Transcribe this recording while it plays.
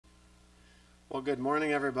Well, good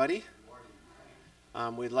morning, everybody.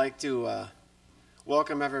 We'd like to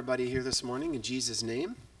welcome everybody here this morning in Jesus'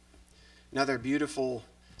 name. Another beautiful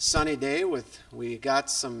sunny day we got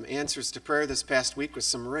some answers to prayer this past week with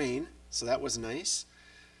some rain, so that was nice.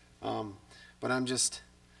 But I'm just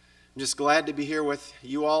glad to be here with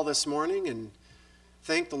you all this morning and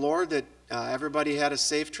thank the Lord that everybody had a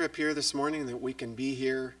safe trip here this morning, that we can be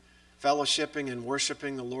here fellowshipping and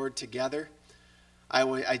worshiping the Lord together.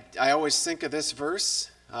 I always think of this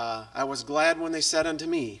verse. I was glad when they said unto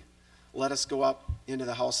me, let us go up into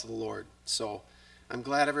the house of the Lord. So I'm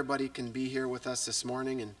glad everybody can be here with us this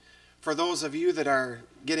morning. And for those of you that are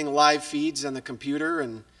getting live feeds on the computer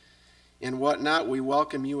and whatnot, we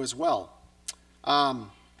welcome you as well.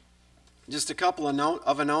 Just a couple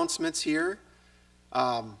of announcements here.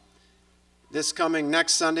 This coming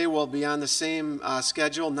next Sunday, we'll be on the same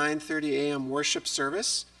schedule, 9:30 a.m. worship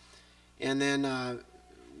service. And then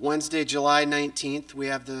Wednesday, July 19th, we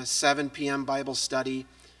have the 7 p.m. Bible study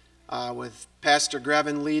with Pastor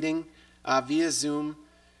Grevin leading via Zoom,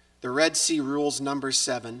 the Red Sea Rules number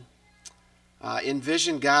 7,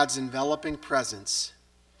 Envision God's Enveloping Presence.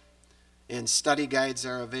 And study guides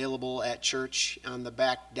are available at church on the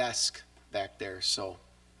back desk back there. So,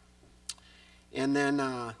 and then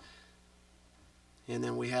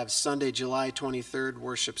we have Sunday, July 23rd,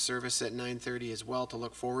 worship service at 9:30 as well to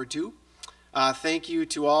look forward to. Thank you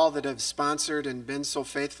to all that have sponsored and been so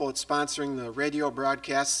faithful at sponsoring the radio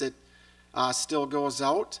broadcasts that still goes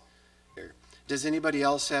out. Does anybody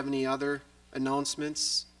else have any other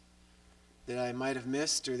announcements that I might have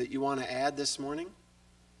missed or that you want to add this morning?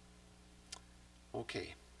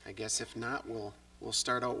 Okay, I guess if not, we'll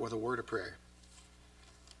start out with a word of prayer.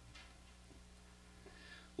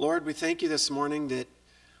 Lord, we thank you this morning that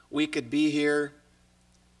we could be here,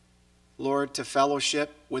 Lord, to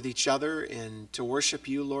fellowship with each other and to worship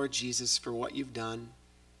you, Lord Jesus, for what you've done.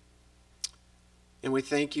 And we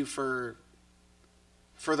thank you for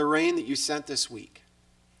the rain that you sent this week.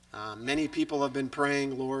 Many people have been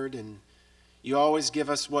praying, Lord, and you always give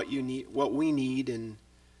us what we need, and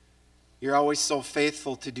you're always so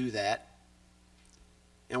faithful to do that.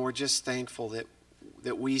 And we're just thankful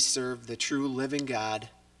that we serve the true living God,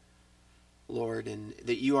 Lord, and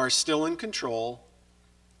that you are still in control.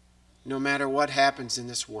 No matter what happens in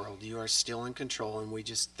this world, you are still in control, and we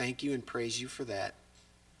just thank you and praise you for that.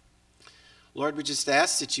 Lord, we just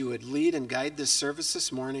ask that you would lead and guide this service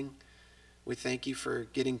this morning. We thank you for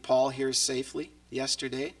getting Paul here safely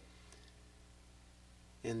yesterday,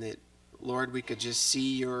 and that, Lord, we could just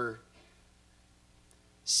see your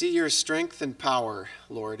strength and power,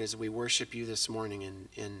 Lord, as we worship you this morning,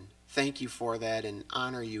 and thank you for that and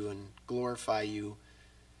honor you and glorify you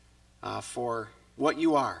for what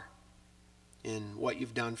you are and what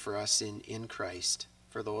you've done for us in Christ.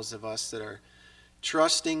 For those of us that are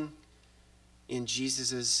trusting in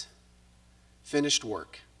Jesus' finished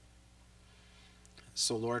work.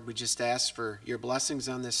 So, Lord, we just ask for your blessings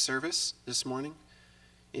on this service this morning.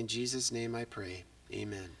 In Jesus' name I pray.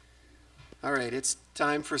 Amen. All right, it's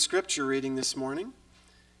time for scripture reading this morning.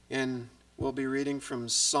 And we'll be reading from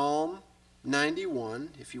Psalm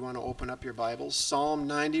 91. If you want to open up your Bibles, Psalm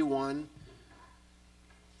 91.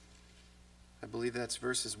 I believe that's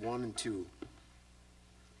verses 1 and 2.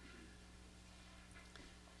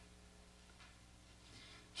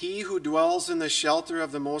 He who dwells in the shelter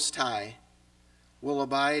of the Most High will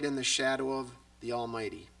abide in the shadow of the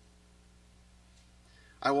Almighty.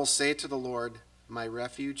 I will say to the Lord, my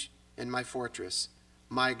refuge and my fortress,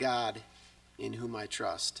 my God in whom I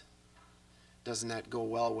trust. Doesn't that go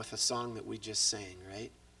well with the song that we just sang,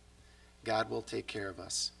 right? God will take care of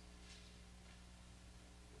us.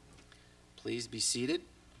 Please be seated.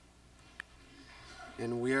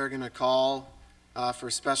 And we are going to call for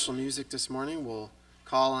special music this morning. We'll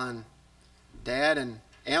call on Dad and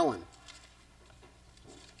Alan.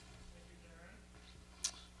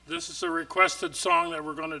 This is a requested song that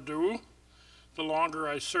we're going to do, The Longer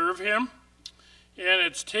I Serve Him. And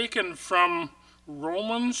it's taken from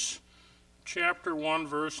Romans chapter 1,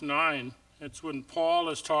 verse 9. It's when Paul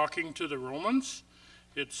is talking to the Romans.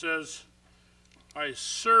 It says, I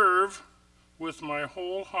serve with my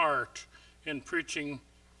whole heart in preaching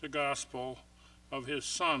the gospel of his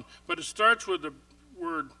Son. But it starts with the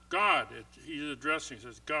word God. He's addressing, it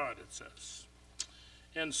says God, it says.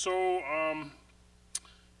 And so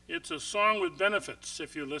it's a song with benefits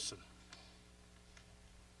if you listen.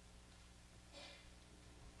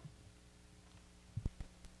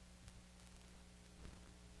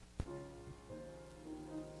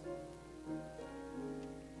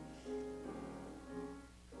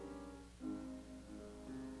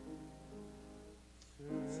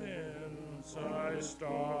 I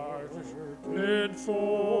started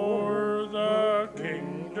for the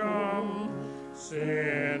kingdom,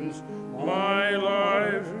 since my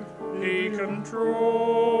life he controls.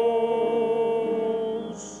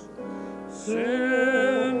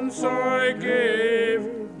 Since I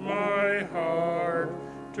gave my heart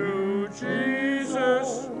to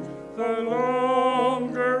Jesus, the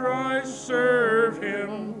longer I serve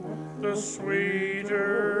him, the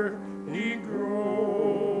sweeter he grows.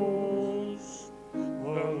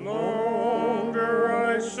 The longer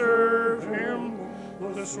I serve him,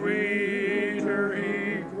 the sweeter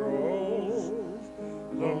he grows.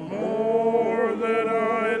 The more that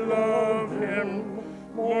I love him,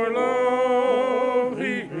 more love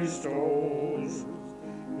he bestows.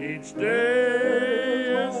 Each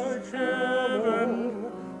day is heaven,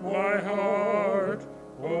 my heart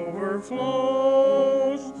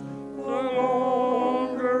overflows. The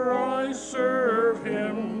longer I serve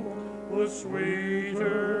him, the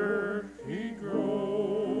sweeter he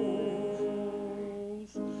grows.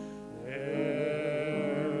 Every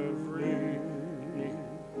need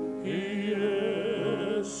he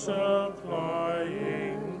is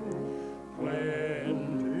supplying,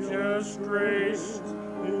 plenteous grace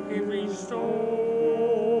he bestows.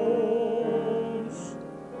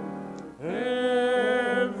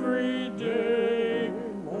 Every day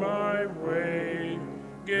my way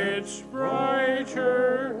gets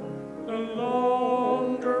brighter, the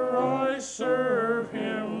longer I serve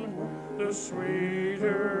him, the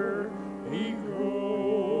sweeter he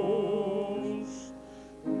grows.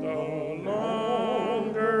 The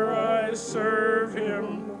longer I serve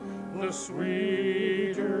him, the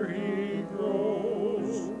sweeter he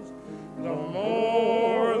grows. The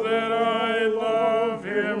more that I love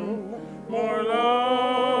him, more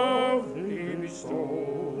love he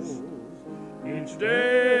bestows. Each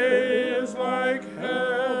day is like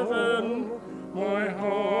heaven, my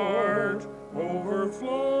heart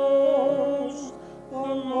overflows. The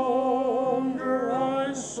longer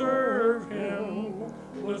I serve him,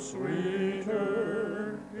 the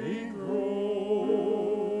sweeter he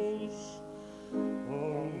grows.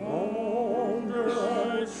 The longer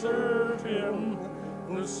I serve him,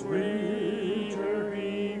 the sweeter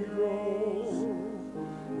he grows.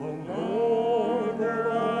 The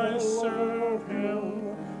longer I serve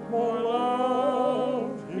him, more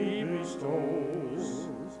love he bestows.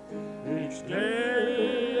 Each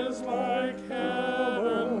day is like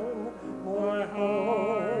heaven, my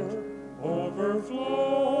heart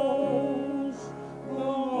overflows. The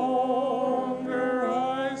longer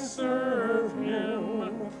I serve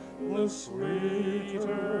him, the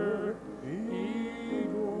sweeter he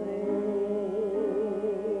grows.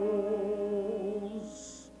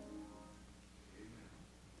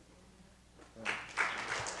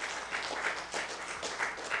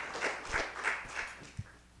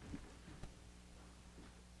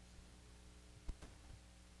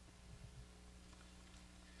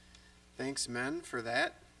 Thanks, men, for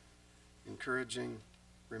that encouraging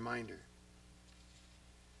reminder.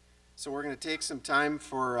 So we're going to take some time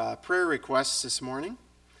for prayer requests this morning.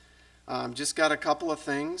 Just got a couple of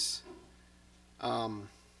things. I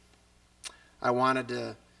wanted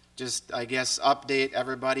to just, I guess, update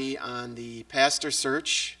everybody on the pastor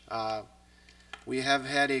search. We have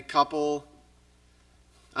had a couple,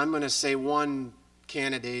 I'm going to say one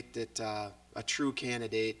candidate that, a true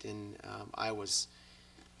candidate, and I was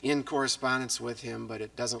in correspondence with him, but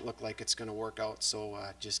it doesn't look like it's going to work out, so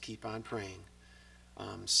just keep on praying.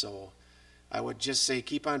 So I would just say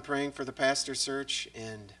keep on praying for the pastor search,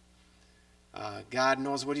 and God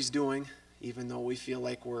knows what he's doing, even though we feel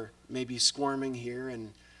like we're maybe squirming here,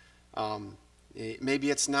 and maybe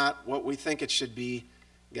it's not what we think it should be.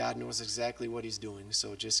 God knows exactly what he's doing,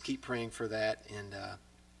 so just keep praying for that. And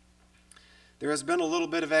there has been a little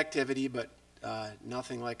bit of activity, but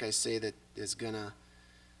nothing, like I say, that is going to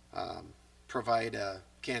provide a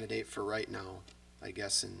candidate for right now, I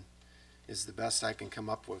guess, and is the best I can come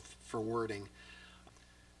up with for wording.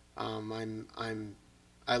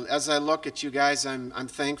 As I look at you guys, I'm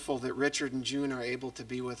thankful that Richard and June are able to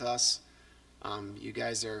be with us. You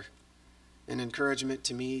guys are an encouragement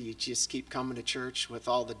to me. You just keep coming to church with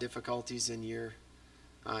all the difficulties in your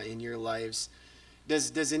lives.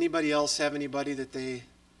 Does anybody else have anybody that they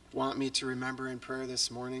want me to remember in prayer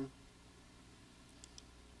this morning?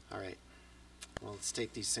 All right. Well, let's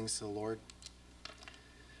take these things to the Lord.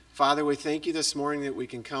 Father, we thank you this morning that we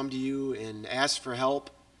can come to you and ask for help.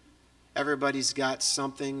 Everybody's got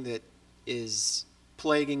something that is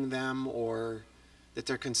plaguing them or that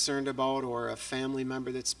they're concerned about, or a family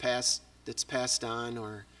member that's passed on,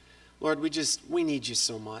 or Lord, we need you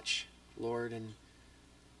so much, Lord, and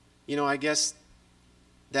I guess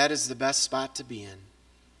that is the best spot to be in.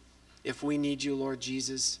 If we need you, Lord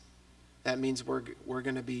Jesus, that means we're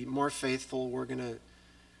going to be more faithful. We're going to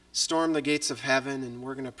storm the gates of heaven, and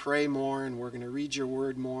we're going to pray more, and we're going to read your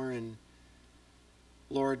word more. And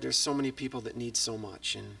Lord, there's so many people that need so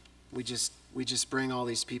much, and we just bring all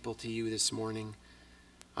these people to you this morning.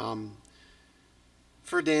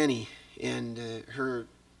 For Danny and her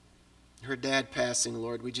dad passing,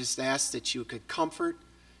 Lord, we just ask that you could comfort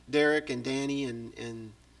Derek and Danny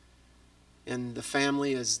and the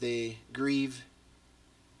family as they grieve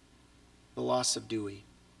the loss of Dewey.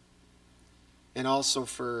 And also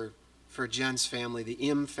for Jen's family, the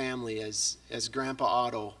Im family, as Grandpa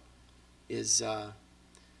Otto is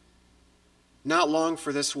not long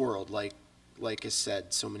for this world, like is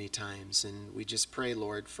said so many times. And we just pray,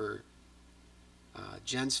 Lord, for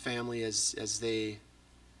Jen's family as they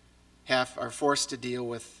are forced to deal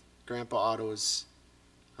with Grandpa Otto's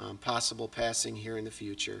possible passing here in the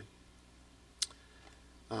future.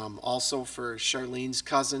 Also for Charlene's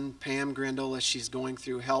cousin, Pam Grindle, as she's going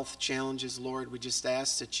through health challenges, Lord, we just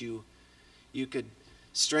ask that you could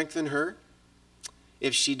strengthen her.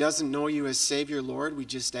 If she doesn't know you as Savior, Lord, we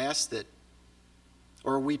just ask that,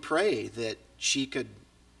 or we pray that she could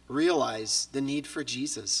realize the need for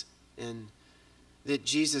Jesus, and that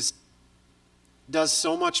Jesus does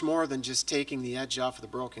so much more than just taking the edge off of the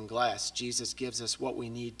broken glass. Jesus gives us what we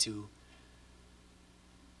need to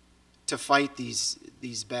fight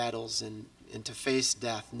these battles and to face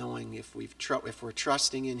death, knowing if we're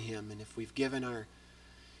trusting in him, and if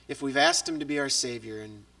we've asked him to be our Savior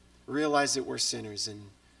and realize that we're sinners and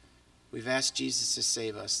we've asked Jesus to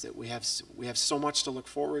save us, that we have so much to look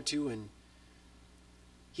forward to, and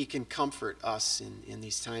he can comfort us in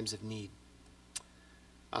these times of need.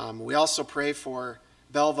 We also pray for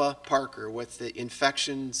Belva Parker with the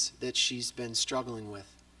infections that she's been struggling with.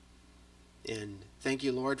 And thank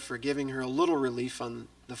you, Lord, for giving her a little relief on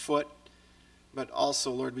the foot. But also,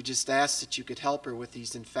 Lord, we just ask that you could help her with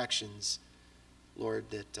these infections. Lord,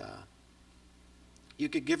 that you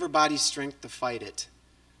could give her body strength to fight it.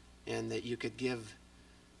 And that you could give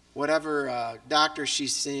whatever doctor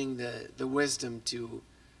she's seeing the wisdom to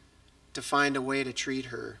find a way to treat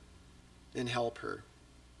her and help her.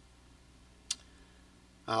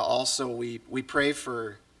 Also, we pray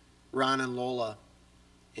for Ron and Lola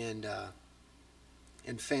and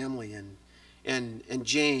family and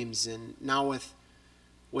James, and now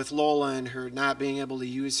with Lola and her not being able to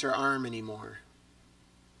use her arm anymore.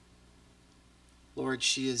 Lord,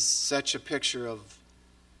 she is such a picture of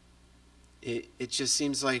it. It just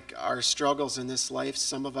seems like our struggles in this life,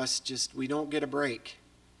 some of us we don't get a break.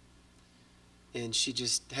 And she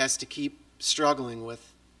just has to keep struggling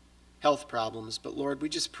with health problems. But Lord, we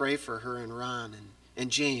just pray for her and Ron and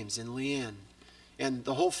James and Leanne and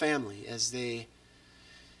the whole family as they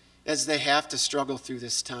have to struggle through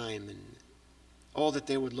this time, and that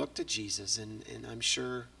they would look to Jesus, and I'm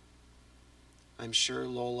sure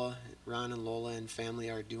Ron and Lola and family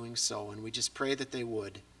are doing so, and we just pray that they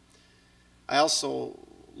would. I also,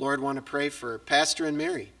 Lord, want to pray for Pastor and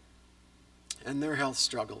Mary and their health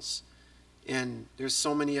struggles. And there's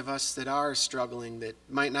so many of us that are struggling that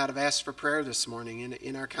might not have asked for prayer this morning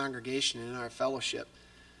in our congregation, in our fellowship,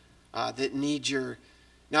 that need your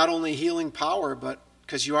not only healing power, but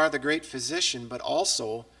because you are the great physician, but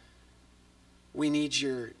also we need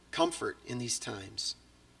your comfort in these times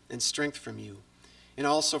and strength from you. And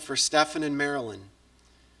also for Stephen and Marilyn,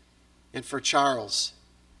 and for Charles,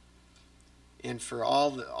 and for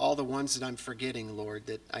all the ones that I'm forgetting, Lord,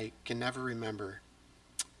 that I can never remember.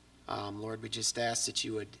 Lord, we just ask that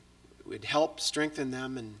you would help strengthen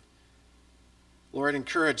them, and Lord,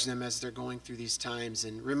 encourage them as they're going through these times,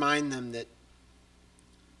 and remind them that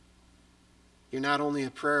you're not only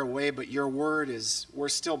a prayer away, but your word we're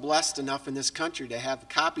still blessed enough in this country to have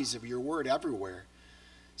copies of your word everywhere,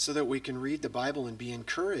 so that we can read the Bible and be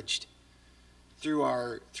encouraged through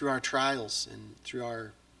our trials and through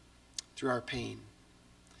our pain.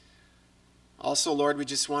 Also, Lord, we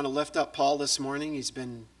just want to lift up Paul this morning. He's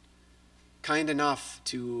been kind enough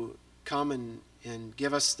to come and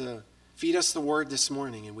feed us the word this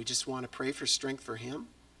morning, and we just want to pray for strength for him.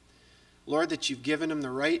 Lord, that you've given him the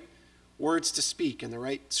right words to speak and the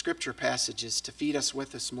right scripture passages to feed us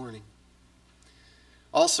with this morning.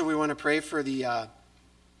 Also, we want to pray for the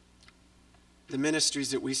ministries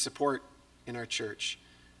that we support in our church.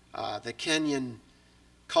 The Kenyan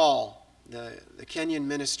call, the Kenyan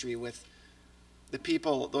ministry with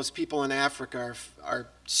those people in Africa are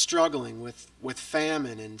struggling with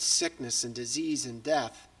famine and sickness and disease and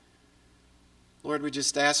death. Lord, we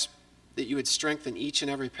just ask that you would strengthen each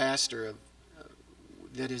and every pastor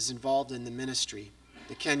that is involved in the ministry,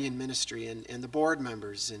 the Kenyan ministry, and the board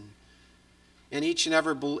members, and each and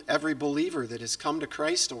every believer that has come to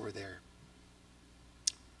Christ over there.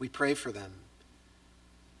 We pray for them.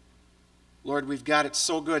 Lord, we've got it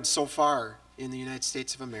so good so far in the United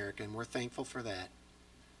States of America, and we're thankful for that.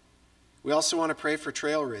 We also want to pray for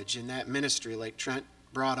Trail Ridge in that ministry, like Trent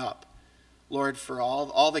brought up. Lord, for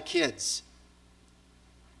all the kids,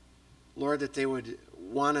 Lord, that they would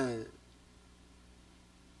want to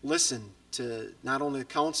listen to not only the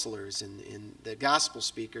counselors and the gospel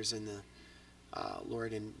speakers and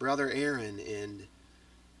Lord, and Brother Aaron and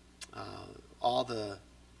all the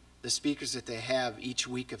speakers that they have each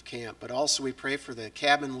week of camp, but also we pray for the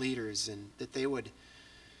cabin leaders and that they would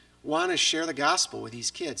want to share the gospel with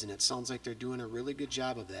these kids, and it sounds like they're doing a really good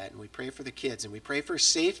job of that, and we pray for the kids, and we pray for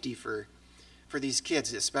safety for these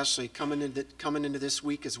kids, especially coming into this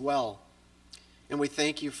week as well. And we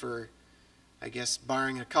thank you for, I guess,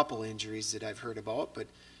 barring a couple injuries that I've heard about, but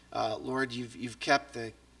Lord, you've kept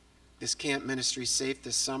this camp ministry safe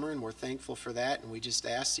this summer, and we're thankful for that, and we just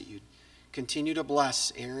ask that you'd continue to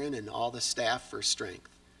bless Aaron and all the staff for strength.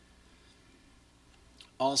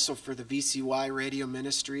 Also for the VCY radio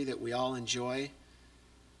ministry that we all enjoy.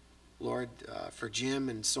 Lord, for Jim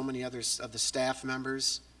and so many others of the staff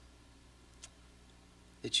members,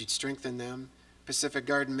 that you'd strengthen them. Pacific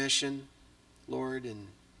Garden Mission, Lord, and I'm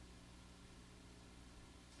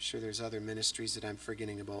sure there's other ministries that I'm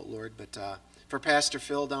forgetting about, Lord, but for Pastor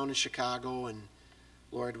Phil down in Chicago, and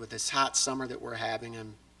Lord, with this hot summer that we're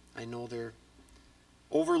having, I know they're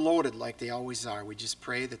overloaded like they always are. We just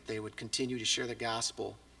pray that they would continue to share the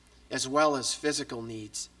gospel as well as physical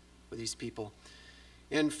needs with these people.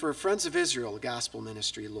 And for Friends of Israel, the gospel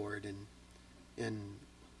ministry, Lord, and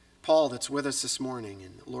Paul that's with us this morning,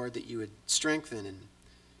 and Lord, that you would strengthen and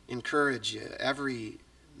encourage every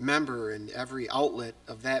member and every outlet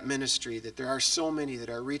of that ministry, that there are so many that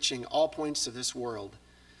are reaching all points of this world,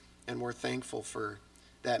 and we're thankful for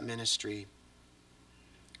that ministry.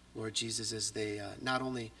 Lord Jesus, as they not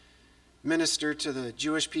only minister to the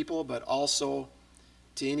Jewish people, but also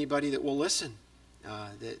to anybody that will listen,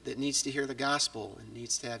 that needs to hear the gospel and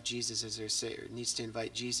needs to have Jesus as their Savior, needs to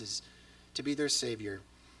invite Jesus to be their Savior.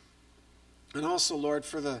 And also, Lord,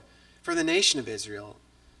 for the nation of Israel,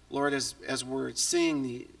 Lord, as we're seeing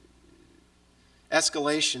the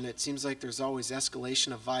escalation, it seems like there's always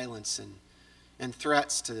escalation of violence and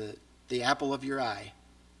threats to the apple of your eye.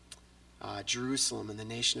 Jerusalem and the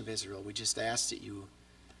nation of Israel. We just ask that you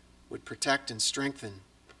would protect and strengthen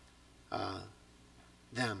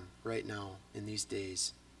them right now in these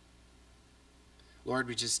days. Lord,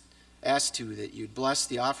 we just ask too that you'd bless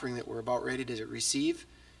the offering that we're about ready to receive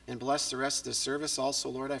and bless the rest of the service. Also,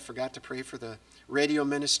 Lord, I forgot to pray for the radio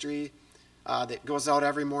ministry that goes out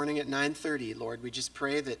every morning at 9:30. Lord, we just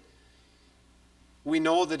pray that we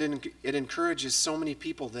know that it encourages so many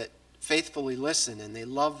people that faithfully listen, and they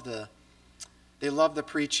love the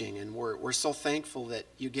preaching, and we're so thankful that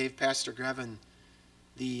you gave Pastor Grevin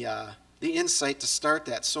the insight to start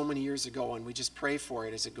that so many years ago, and we just pray for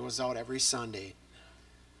it as it goes out every Sunday,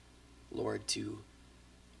 Lord, to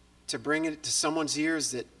bring it to someone's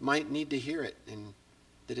ears that might need to hear it and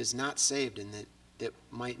that is not saved and that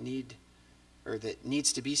might need or that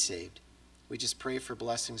needs to be saved. We just pray for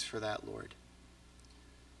blessings for that, Lord.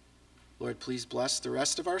 Lord, please bless the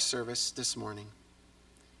rest of our service this morning.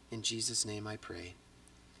 In Jesus' name I pray.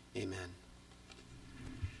 Amen.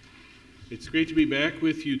 It's great to be back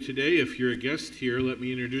with you today. If you're a guest here, let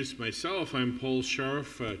me introduce myself. I'm Paul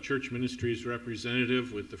Scharf, Church Ministries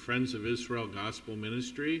representative with the Friends of Israel Gospel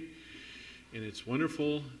Ministry. And it's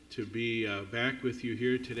wonderful to be back with you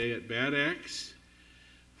here today at Bad Axe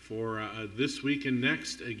for this week and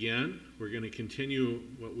next again. We're going to continue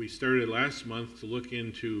what we started last month to look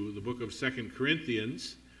into the book of 2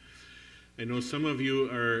 Corinthians. I know some of you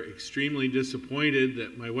are extremely disappointed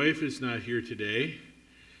that my wife is not here today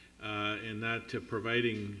and not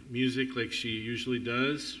providing music like she usually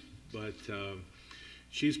does, but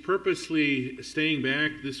she's purposely staying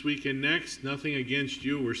back this week and next. Nothing against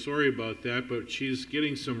you. We're sorry about that, but she's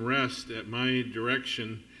getting some rest at my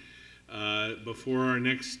direction before our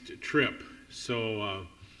next trip. So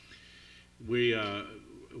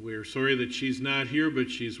we're sorry that she's not here, but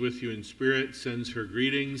she's with you in spirit, sends her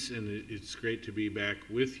greetings, and it's great to be back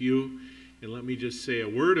with you. And let me just say a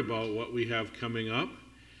word about what we have coming up,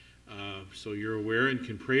 so you're aware and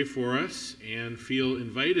can pray for us and feel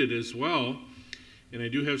invited as well. And I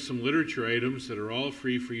do have some literature items that are all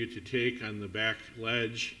free for you to take on the back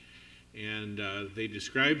ledge, and they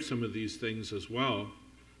describe some of these things as well.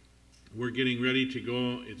 We're getting ready to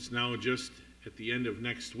go. It's now just at the end of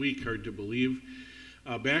next week, hard to believe.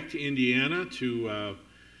 back to Indiana, to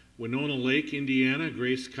Winona Lake, Indiana,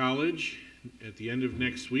 Grace College, at the end of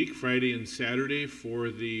next week, Friday and Saturday, for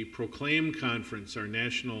the Proclaim Conference, our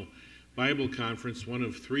national Bible conference, one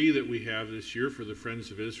of 3 that we have this year for the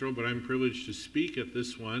Friends of Israel, but I'm privileged to speak at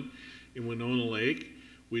this one in Winona Lake.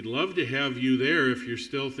 We'd love to have you there if you're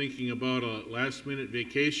still thinking about a last-minute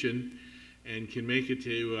vacation and can make it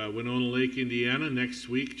to Winona Lake, Indiana next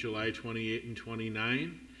week, July 28 and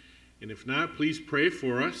 29. And if not, please pray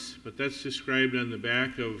for us, but that's described on the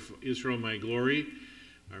back of Israel My Glory,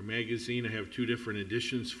 our magazine. I have 2 different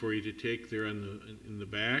editions for you to take there in the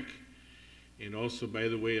back. And also, by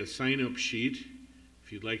the way, a sign-up sheet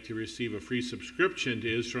if you'd like to receive a free subscription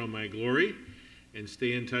to Israel My Glory and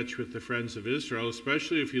stay in touch with the Friends of Israel,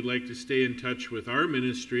 especially if you'd like to stay in touch with our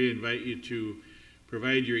ministry. I invite you to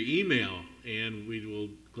provide your email, and we will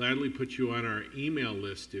gladly put you on our email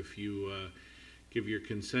list if you give your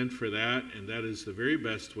consent for that. And that is the very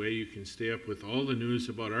best way you can stay up with all the news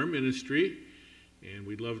about our ministry, and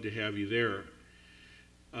we'd love to have you there.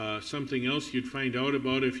 Something else you'd find out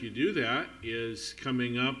about if you do that is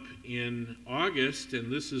coming up in August, and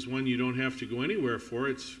this is one you don't have to go anywhere for.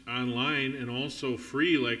 It's online and also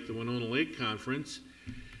free, like the Winona Lake Conference.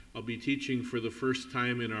 I'll be teaching for the first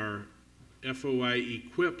time in our FOI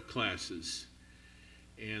Equip classes,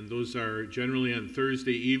 and those are generally on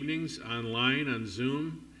Thursday evenings online on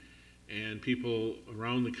Zoom, and people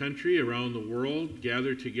around the country, around the world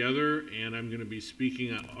gather together, and I'm going to be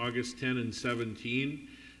speaking on August 10 and 17,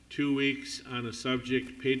 2 weeks on a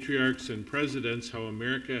subject, Patriarchs and Presidents, How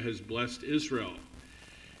America Has Blessed Israel.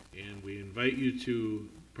 And we invite you to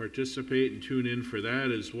participate and tune in for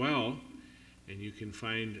that as well. And you can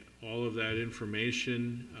find all of that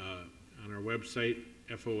information on our website,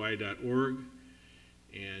 foi.org.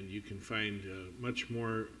 And you can find much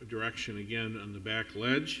more direction again on the back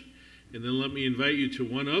ledge. And then let me invite you to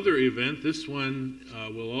one other event. This one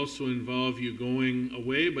will also involve you going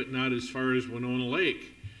away, but not as far as Winona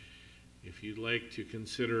Lake. If you'd like to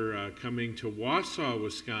consider coming to Wausau,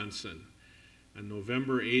 Wisconsin, on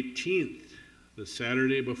November 18th, the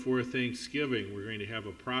Saturday before Thanksgiving, we're going to have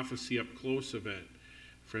a Prophecy Up Close event,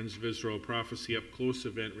 Friends of Israel Prophecy Up Close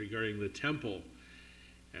event regarding the temple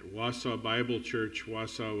at Wausau Bible Church,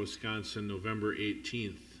 Wausau, Wisconsin, November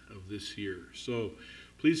 18th of this year. So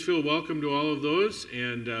please feel welcome to all of those,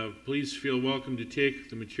 and please feel welcome to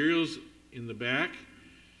take the materials in the back.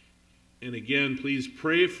 And again, please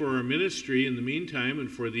pray for our ministry in the meantime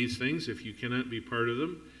and for these things if you cannot be part of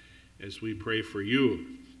them, as we pray for you.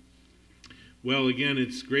 Well, again,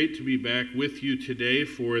 it's great to be back with you today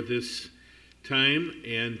for this time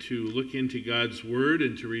and to look into God's Word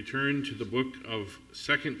and to return to the book of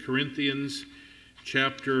 2 Corinthians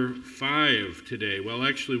chapter 5 today. Well,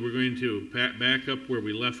 actually, we're going to back up where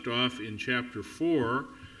we left off in chapter 4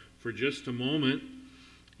 for just a moment.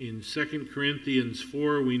 In 2 Corinthians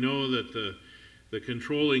 4, we know that the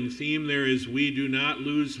controlling theme there is we do not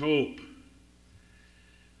lose hope.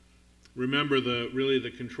 Remember,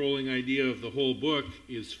 the controlling idea of the whole book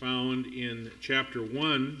is found in chapter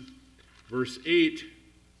 1, verse 8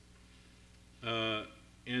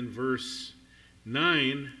 and verse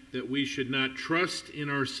 9, that we should not trust in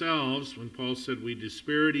ourselves, when Paul said we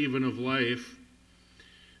despaired even of life,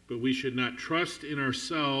 but we should not trust in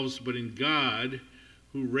ourselves, but in God,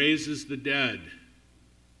 who raises the dead.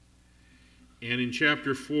 And in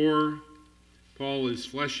chapter 4, Paul is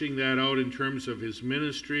fleshing that out in terms of his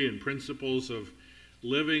ministry and principles of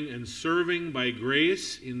living and serving by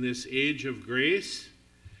grace in this age of grace.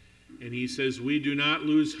 And he says, we do not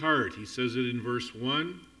lose heart. He says it in verse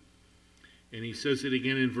 1, and he says it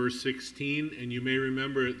again in verse 16. And you may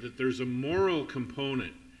remember that there's a moral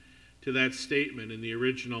component to that statement in the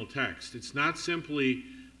original text. It's not simply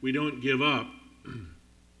we don't give up,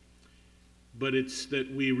 but it's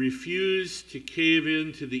that we refuse to cave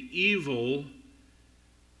into the evil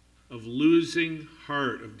of losing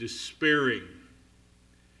heart, of despairing.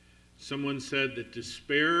 Someone said that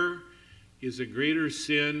despair is a greater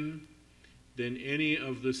sin than any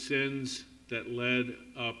of the sins that led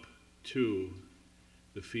up to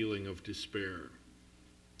the feeling of despair.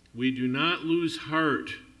 We do not lose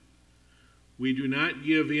heart. We do not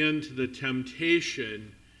give in to the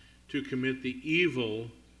temptation to commit the evil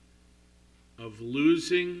of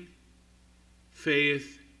losing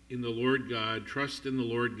faith in the Lord God, trust in the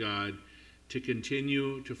Lord God, to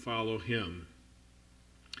continue to follow him.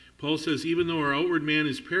 Paul says, even though our outward man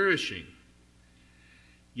is perishing,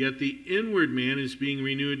 yet the inward man is being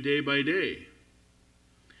renewed day by day.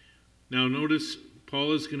 Now notice,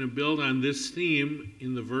 Paul is going to build on this theme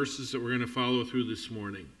in the verses that we're going to follow through this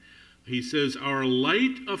morning. He says, our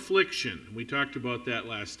light affliction. We talked about that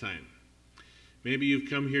last time. Maybe you've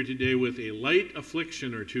come here today with a light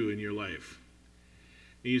affliction or two in your life.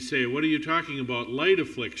 And you say, what are you talking about, light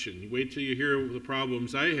affliction? Wait till you hear the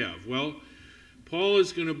problems I have. Well, Paul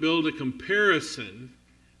is going to build a comparison.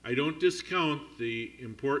 I don't discount the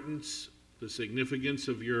importance, the significance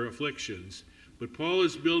of your afflictions, but Paul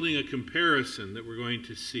is building a comparison that we're going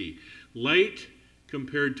to see. Light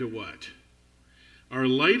compared to what? Our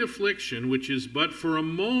light affliction, which is but for a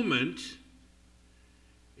moment,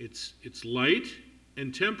 it's light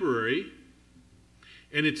and temporary,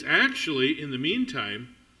 and it's actually, in the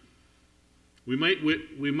meantime, we might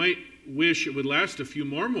wish it would last a few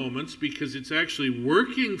more moments because it's actually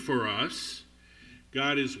working for us.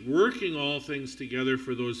 God is working all things together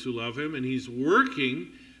for those who love him, and he's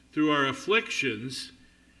working through our afflictions,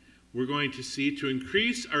 we're going to see, to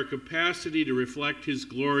increase our capacity to reflect his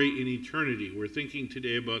glory in eternity. We're thinking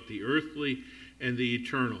today about the earthly and the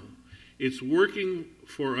eternal. It's working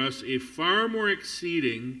for us a far more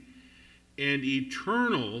exceeding and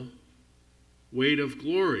eternal weight of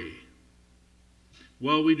glory.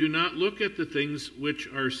 While we do not look at the things which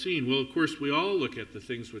are seen. Well, of course, we all look at the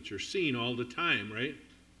things which are seen all the time, right?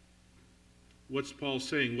 What's Paul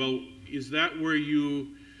saying? Well, is that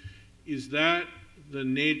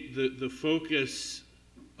the focus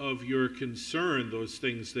of your concern, those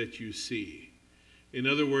things that you see? In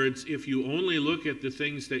other words, if you only look at the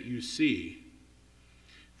things that you see,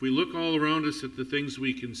 if we look all around us at the things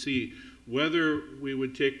we can see, whether we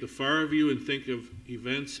would take the far view and think of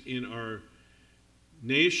events in our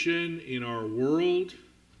nation, in our world,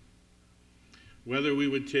 whether we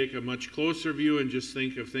would take a much closer view and just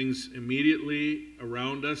think of things immediately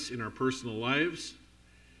around us in our personal lives,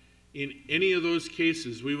 in any of those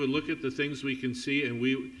cases, we would look at the things we can see, and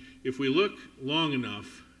if we look long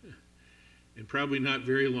enough, and probably not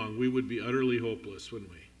very long, we would be utterly hopeless,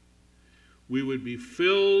 wouldn't we? We would be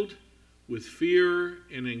filled with fear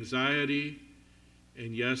and anxiety,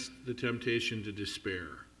 and yes, the temptation to despair.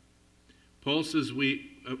 Paul says we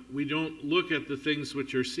don't look at the things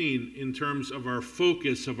which are seen in terms of our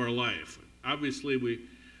focus of our life. Obviously,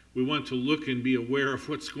 we want to look and be aware of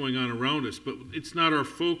what's going on around us, but it's not our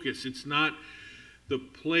focus. It's not the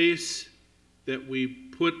place that we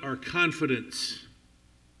put our confidence,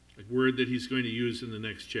 a word that he's going to use in the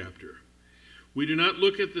next chapter. We do not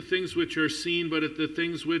look at the things which are seen, but at the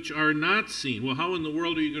things which are not seen. Well, how in the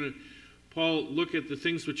world are you going to, Paul, look at the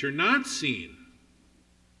things which are not seen?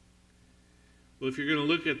 Well, if you're going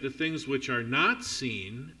to look at the things which are not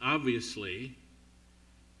seen, obviously,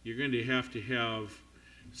 you're going to have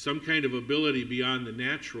some kind of ability beyond the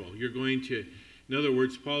natural. You're going to, in other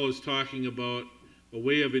words, Paul is talking about a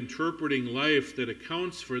way of interpreting life that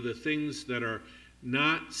accounts for the things that are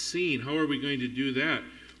not seen. How are we going to do that?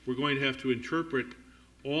 We're going to have to interpret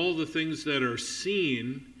all the things that are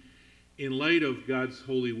seen in light of God's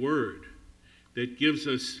holy word. That gives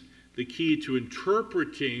us the key to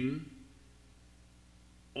interpreting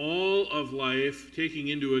all of life, taking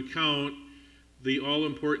into account the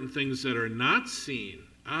all-important things that are not seen.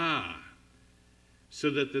 So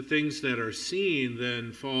that the things that are seen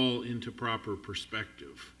then fall into proper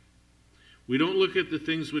perspective. We don't look at the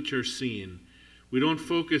things which are seen. We don't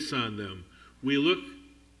focus on them. We look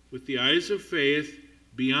with the eyes of faith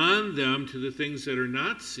beyond them to the things that are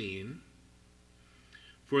not seen.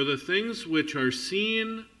 For the things which are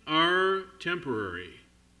seen are temporary,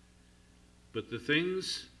 but the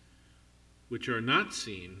things which are not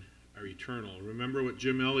seen are eternal. Remember what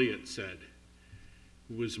Jim Elliot said,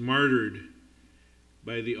 who was martyred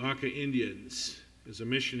by the Auca Indians as a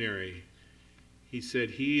missionary. He said,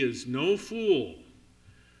 "He is no fool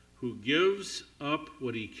who gives up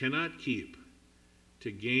what he cannot keep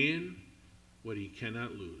to gain what he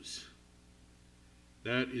cannot lose."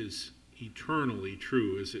 That is eternally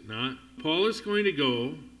true, is it not? Paul is going to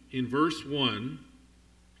go in verse 1,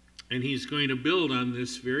 and he's going to build on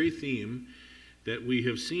this very theme that we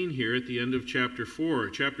have seen here at the end of chapter 4.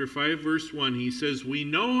 Chapter 5, verse 1, he says, we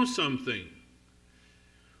know something.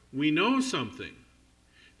 We know something.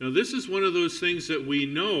 Now, this is one of those things that we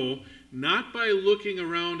know not by looking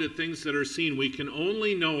around at things that are seen. We can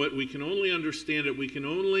only know it. We can only understand it. We can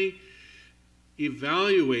only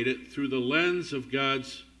evaluate it through the lens of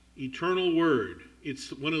God's eternal word.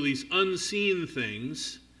 It's one of these unseen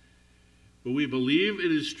things, but we believe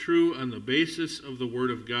it is true on the basis of the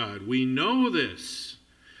word of God. We know this.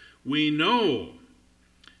 We know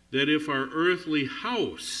that if our earthly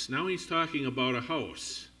house, now he's talking about a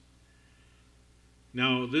house.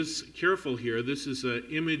 Now, careful here, this is an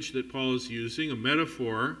image that Paul is using, a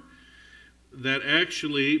metaphor. that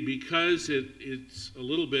actually, because it's a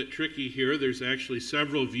little bit tricky here, there's actually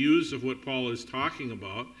several views of what Paul is talking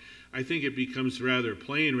about. I think it becomes rather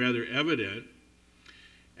plain, rather evident.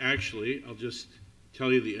 Actually, I'll just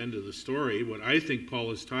tell you the end of the story. What I think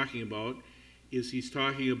Paul is talking about is he's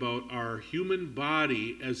talking about our human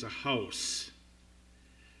body as a house.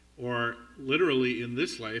 Or literally in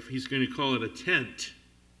this life, he's going to call it a tent.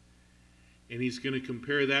 And he's going to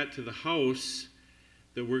compare that to the house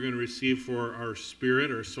that we're going to receive for our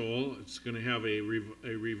spirit, our soul. It's going to have a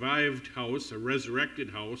revived house, a resurrected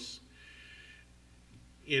house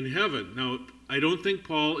in heaven. Now, I don't think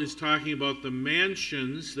Paul is talking about the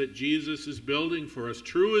mansions that Jesus is building for us.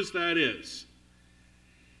 True as that is,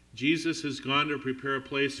 Jesus has gone to prepare a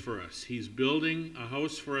place for us. He's building a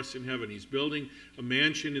house for us in heaven. He's building a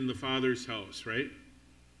mansion in the Father's house, right?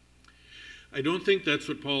 I don't think that's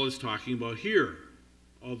what Paul is talking about here,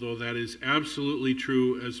 although that is absolutely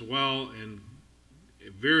true as well and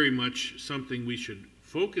very much something we should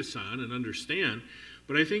focus on and understand.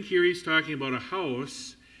 But I think here he's talking about a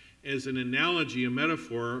house as an analogy, a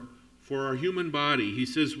metaphor for our human body. He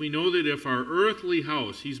says, we know that if our earthly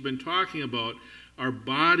house, he's been talking about our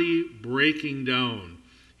body breaking down.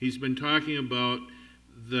 He's been talking about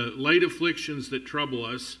the light afflictions that trouble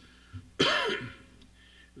us.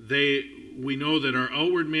 We know that our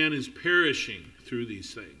outward man is perishing through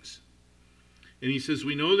these things. And he says,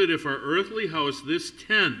 we know that if our earthly house, this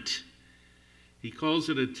tent, he calls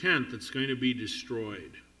it a tent that's going to be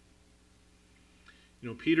destroyed. You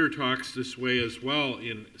know, Peter talks this way as well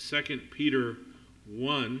in 2 Peter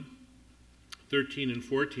 1, 13 and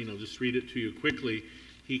 14. I'll just read it to you quickly.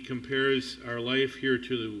 He compares our life here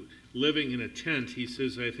to living in a tent. He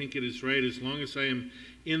says, I think it is right, as long as I am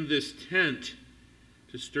in this tent,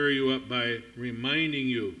 to stir you up by reminding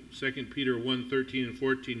you, 2 Peter 1, 13 and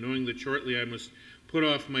 14, knowing that shortly I must put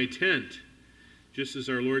off my tent, just as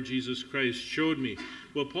our Lord Jesus Christ showed me.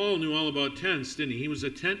 Well, Paul knew all about tents, didn't he? He was a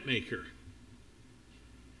tent maker.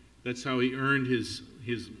 That's how he earned his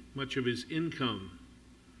much of his income.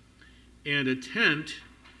 And a tent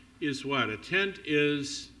is what? A tent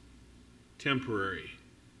is temporary.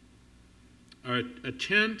 A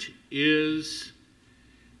tent is,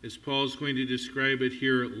 as Paul's going to describe it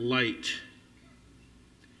here, light.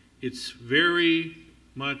 It's very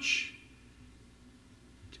much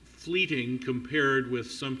fleeting compared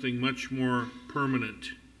with something much more permanent.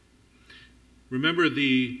 Remember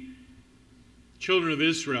the children of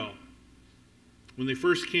Israel, when they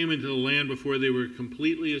first came into the land before they were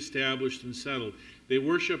completely established and settled, they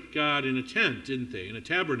worshiped God in a tent, didn't they? In a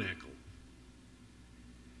tabernacle.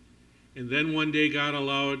 And then one day God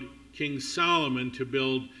allowed King Solomon to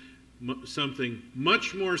build something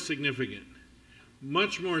much more significant,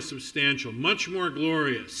 much more substantial, much more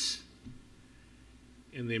glorious.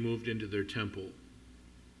 And they moved into their temple.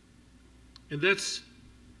 And that's,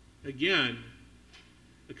 again,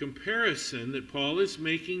 a comparison that Paul is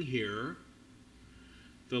making here.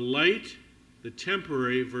 The light, the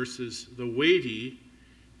temporary versus the weighty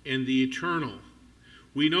and the eternal.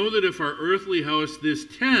 We know that if our earthly house, this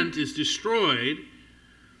tent, is destroyed,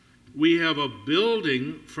 we have a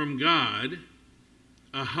building from God,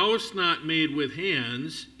 a house not made with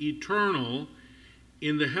hands, eternal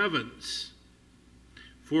in the heavens.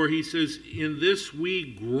 For he says, in this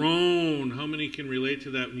we groan. How many can relate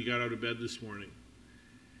to that when you got out of bed this morning?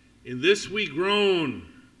 In this we groan,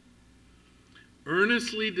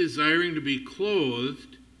 earnestly desiring to be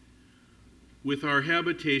clothed with our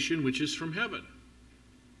habitation, which is from heaven.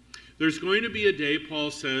 There's going to be a day, Paul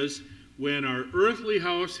says, when our earthly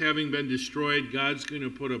house having been destroyed, God's going to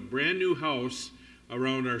put a brand new house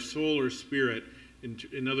around our soul or spirit.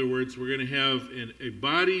 In other words, we're going to have a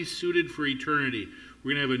body suited for eternity.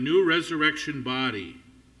 We're going to have a new resurrection body.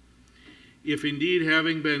 If indeed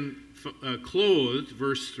having been clothed,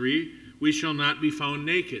 verse 3, we shall not be found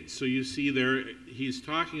naked. So you see there, he's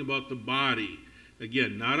talking about the body.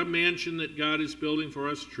 Again, not a mansion that God is building for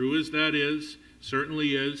us, true as that is,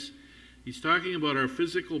 certainly is. He's talking about our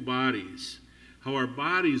physical bodies, how our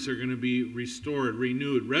bodies are going to be restored,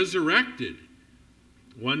 renewed, resurrected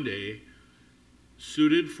one day,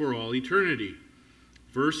 suited for all eternity.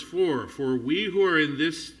 Verse 4, for we who are in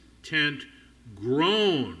this tent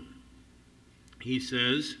groan, he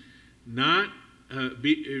says, not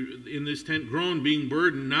in this tent groan, being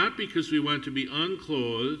burdened, not because we want to be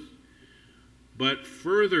unclothed, but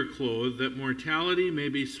further clothed, that mortality may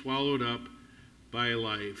be swallowed up by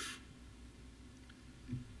life.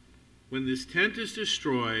 When this tent is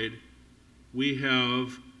destroyed, we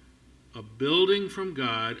have a building from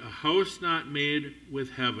God, a house not made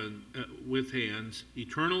with hands,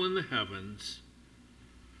 eternal in the heavens.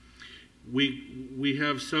 We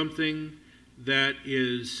have something that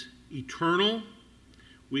is eternal.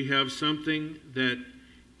 We have something that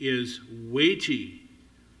is weighty.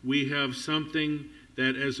 We have something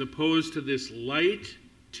that, as opposed to this light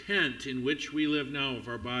tent in which we live now of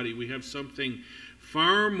our body, we have something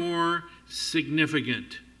far more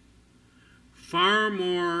significant, far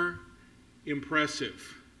more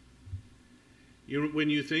impressive. When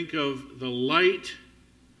you think of the light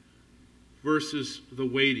versus the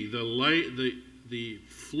weighty, the light, the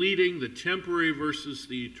fleeting, the temporary versus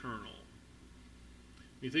the eternal.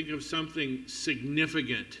 You think of something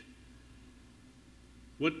significant.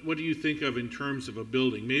 What do you think of in terms of a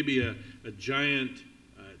building? Maybe a giant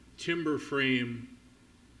timber frame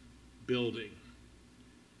building.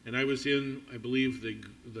 And I was in, I believe,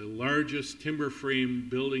 the largest timber frame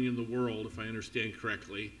building in the world, if I understand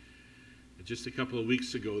correctly, just a couple of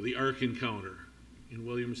weeks ago, the Ark Encounter in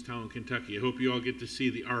Williamstown, Kentucky. I hope you all get to see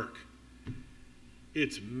the Ark.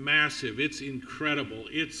 It's massive. It's incredible.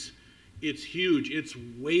 It's huge. It's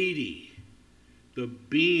weighty. The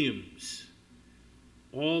beams,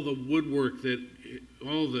 all the woodwork,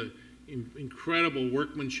 all the incredible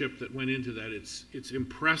workmanship that went into that. It's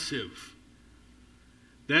impressive.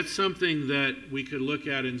 That's something that we could look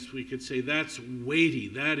at and we could say, that's weighty.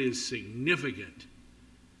 That is significant.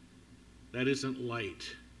 That isn't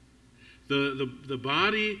light. The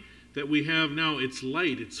body that we have now, it's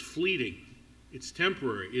light, it's fleeting, it's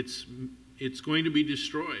temporary, it's going to be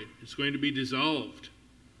destroyed, it's going to be dissolved.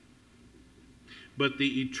 But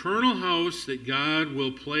the eternal house that God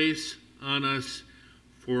will place on us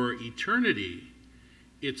for eternity,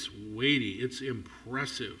 it's weighty, it's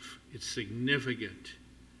impressive, it's significant.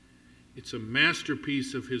 It's a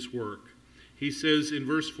masterpiece of his work. He says in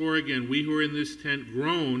verse 4 again, we who are in this tent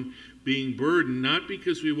groan, being burdened, not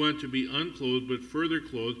because we want to be unclothed, but further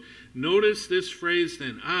clothed. Notice this phrase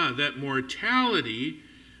then, that mortality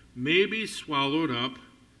may be swallowed up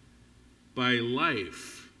by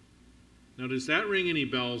life. Now, does that ring any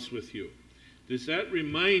bells with you? Does that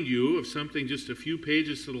remind you of something just a few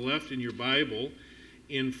pages to the left in your Bible?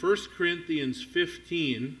 In 1 Corinthians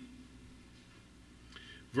 15,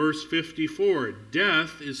 verse 54,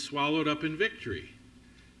 death is swallowed up in victory.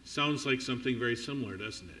 Sounds like something very similar,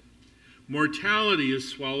 doesn't it? Mortality is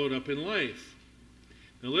swallowed up in life.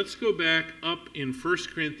 Now let's go back up in 1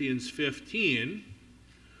 Corinthians 15,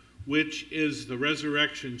 which is the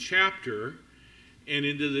resurrection chapter, and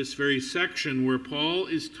into this very section where Paul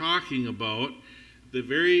is talking about the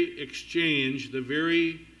very exchange, the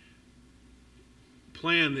very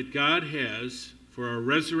plan that God has for a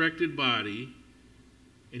resurrected body.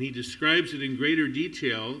 And he describes it in greater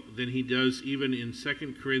detail than he does even in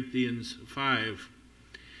 2 Corinthians 5.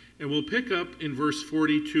 And we'll pick up in verse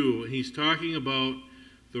 42. He's talking about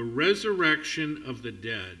the resurrection of the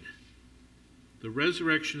dead. The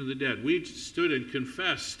resurrection of the dead. We stood and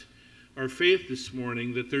confessed our faith this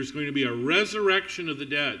morning that there's going to be a resurrection of the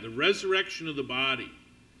dead, the resurrection of the body.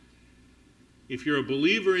 If you're a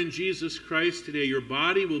believer in Jesus Christ today, your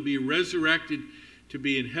body will be resurrected to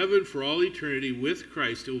be in heaven for all eternity with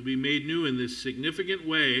Christ. It will be made new in this significant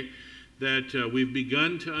way that we've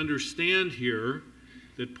begun to understand here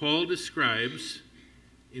that Paul describes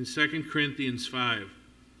in 2 Corinthians 5.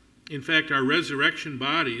 In fact, our resurrection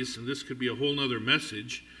bodies, and this could be a whole other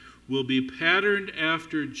message, will be patterned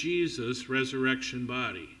after Jesus' resurrection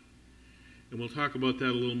body. And we'll talk about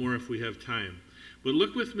that a little more if we have time. But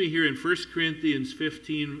look with me here in 1 Corinthians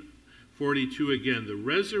 15:42 again, the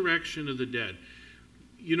resurrection of the dead.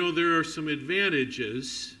 You know, there are some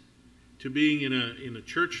advantages to being in a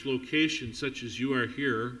church location such as you are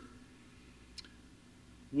here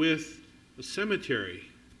with a cemetery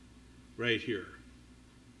right here.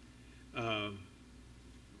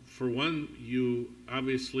 For one, you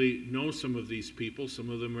obviously know some of these people.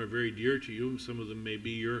 Some of them are very dear to you. Some of them may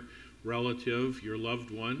be your relative, your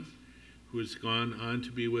loved one who has gone on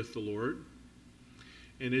to be with the Lord.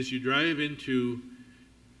 And as you drive into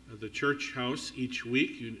the church house each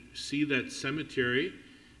week, you see that cemetery,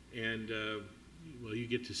 and you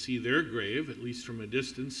get to see their grave, at least from a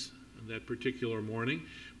distance, on that particular morning.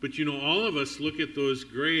 But you know, all of us look at those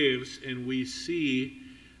graves and we see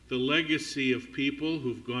the legacy of people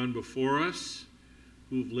who've gone before us,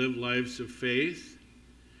 who've lived lives of faith,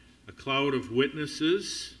 a cloud of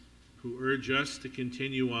witnesses who urge us to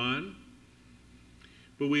continue on.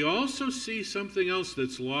 But we also see something else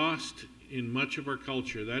that's lost in much of our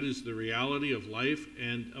culture. That is the reality of life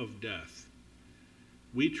and of death.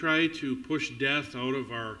 We try to push death out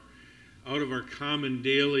of our common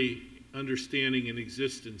daily understanding and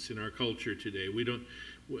existence in our culture today. We don't.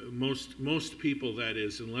 Most people, that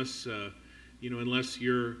is, unless unless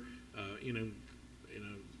you're in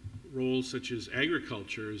a role such as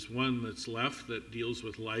agriculture is one that's left that deals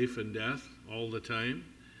with life and death all the time.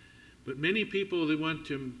 But many people, they want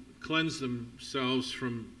to cleanse themselves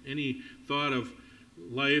from any thought of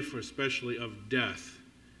life, or especially of death,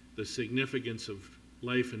 the significance of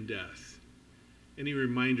life and death. Any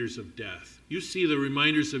reminders of death. You see the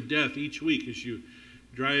reminders of death each week as you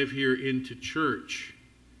drive here into church.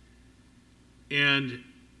 And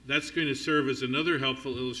that's going to serve as another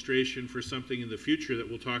helpful illustration for something in the future that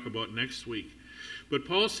we'll talk about next week. But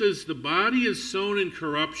Paul says the body is sown in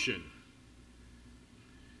corruption.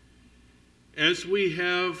 As we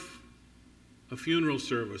have a funeral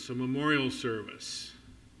service, a memorial service,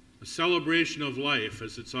 a celebration of life,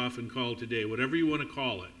 as it's often called today, whatever you want to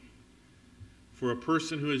call it, for a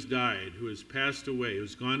person who has died, who has passed away,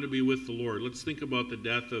 who's gone to be with the Lord. Let's think about the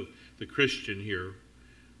death of the Christian here,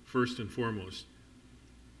 first and foremost.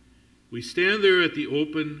 We stand there at the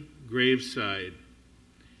open graveside,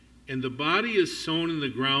 and the body is sown in the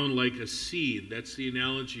ground like a seed. That's the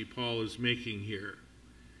analogy Paul is making here.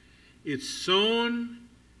 It's sown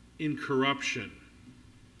in corruption.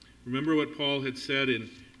 Remember what Paul had said in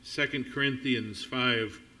 2 Corinthians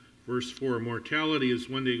 5, verse 4. Mortality is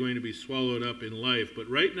one day going to be swallowed up in life, but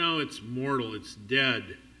right now it's mortal, it's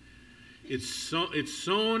dead. It's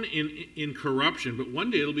sown in corruption, but one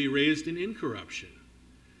day it'll be raised in incorruption.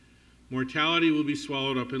 Mortality will be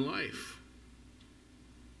swallowed up in life.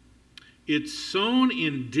 It's sown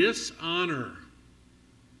in dishonor.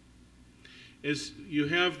 As you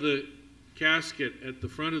have the casket at the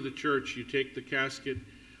front of the church, you take the casket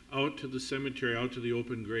out to the cemetery, out to the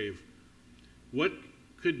open grave. What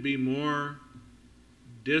could be more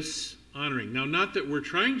dishonoring? Now, not that we're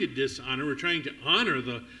trying to dishonor, we're trying to honor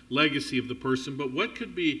the legacy of the person, but what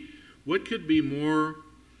could be more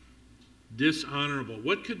dishonorable?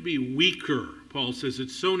 What could be weaker? Paul says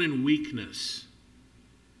it's sown in weakness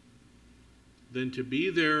than to be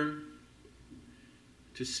there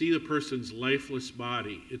to see the person's lifeless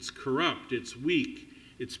body. It's corrupt, it's weak,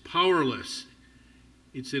 it's powerless.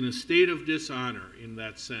 It's in a state of dishonor in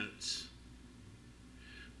that sense.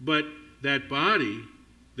 But that body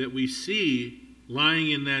that we see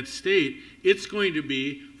lying in that state, it's going to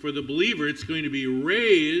be, for the believer, it's going to be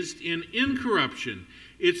raised in incorruption.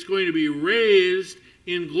 It's going to be raised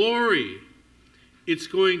in glory. It's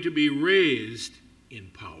going to be raised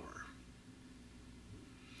in power.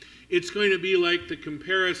 It's going to be like the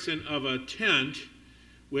comparison of a tent,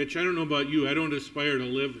 which I don't know about you, I don't aspire to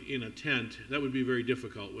live in a tent. That would be very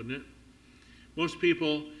difficult, wouldn't it? Most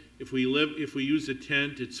people, if we use a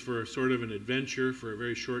tent, it's for sort of an adventure for a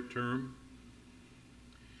very short term.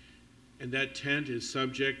 And that tent is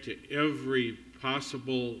subject to every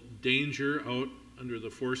possible danger out under the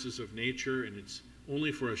forces of nature, and it's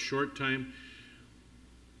only for a short time.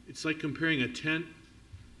 It's like comparing a tent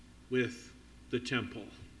with the temple,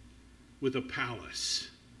 with a palace,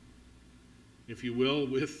 if you will,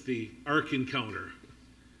 with the Ark Encounter.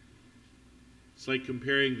 It's like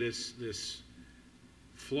comparing this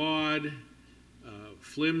flawed,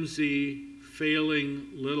 flimsy, failing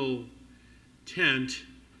little tent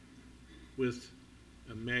with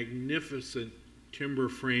a magnificent timber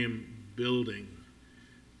frame building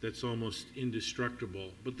that's almost indestructible.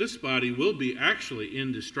 But this body will be actually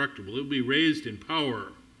indestructible. It will be raised in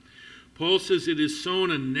power. Paul says it is sown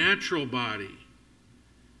a natural body.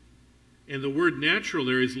 And the word natural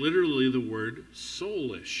there is literally the word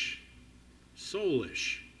soulish.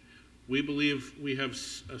 Soulish. We believe we have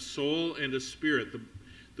a soul and a spirit.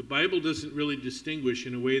 The Bible doesn't really distinguish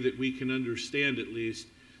in a way that we can understand, at least,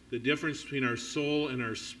 the difference between our soul and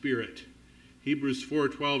our spirit. Hebrews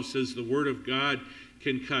 4:12 says the Word of God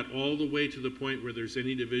can cut all the way to the point where there's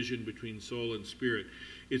any division between soul and spirit.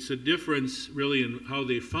 It's a difference really in how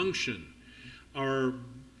they function. Our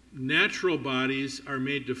natural bodies are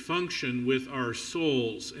made to function with our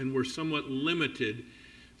souls, and we're somewhat limited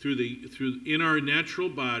in our natural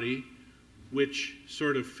body, which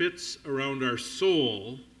sort of fits around our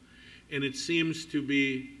soul, and it seems to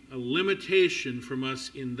be a limitation from us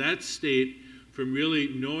in that state from really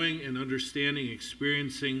knowing and understanding,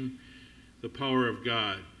 experiencing the power of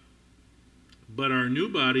God. But our new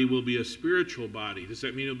body will be a spiritual body. Does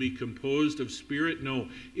that mean it'll be composed of spirit? No.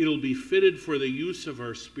 It'll be fitted for the use of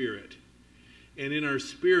our spirit. And in our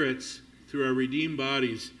spirits, through our redeemed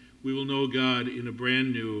bodies, we will know God in a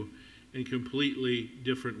brand new and completely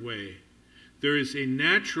different way. There is a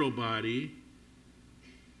natural body,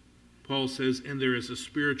 Paul says, and there is a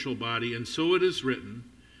spiritual body. And so it is written,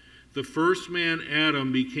 the first man,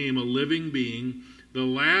 Adam, became a living being. The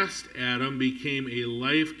last Adam became a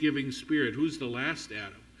life-giving spirit. Who's the last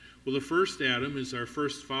Adam? Well, the first Adam is our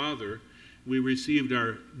first father. We received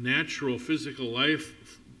our natural physical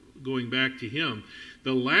life going back to him.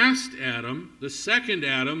 The last Adam, the second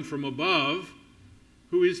Adam from above,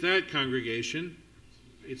 who is that, congregation?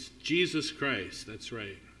 It's Jesus Christ, that's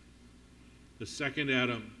right. The second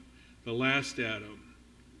Adam, the last Adam,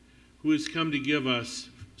 who has come to give us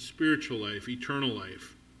spiritual life, eternal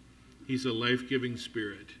life. He's a life-giving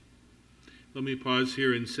spirit. Let me pause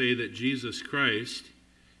here and say that Jesus Christ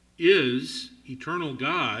is eternal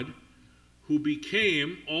God who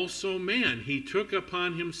became also man. He took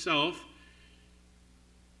upon himself,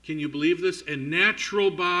 can you believe this, a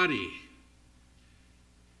natural body,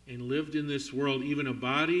 and lived in this world, even a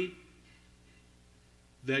body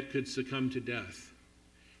that could succumb to death.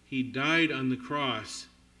 He died on the cross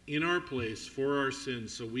in our place for our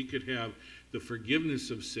sins so we could have the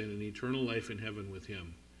forgiveness of sin and eternal life in heaven with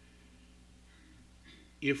him.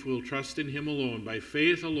 If we'll trust in him alone, by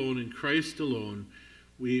faith alone, in Christ alone,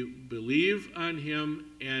 we believe on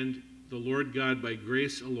him, and the Lord God, by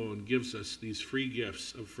grace alone, gives us these free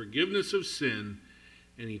gifts of forgiveness of sin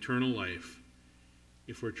and eternal life,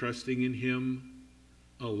 if we're trusting in him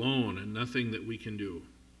alone and nothing that we can do.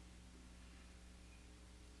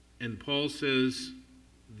 And Paul says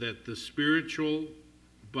that the spiritual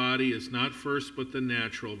body is not first but the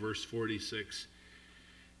natural, verse 46.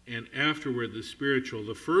 And afterward the spiritual.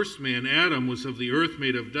 The first man, Adam, was of the earth,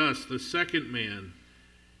 made of dust. The second man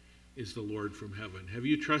is the Lord from heaven. Have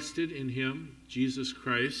you trusted in him, Jesus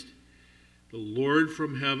Christ, the Lord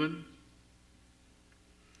from heaven,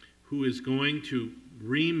 who is going to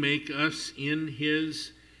remake us in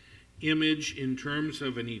his image in terms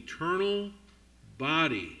of an eternal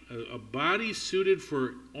body, a body suited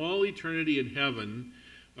for all eternity in heaven,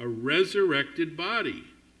 a resurrected body?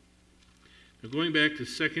 Now, going back to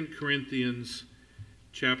 2 Corinthians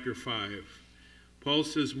chapter 5, Paul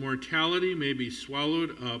says, mortality may be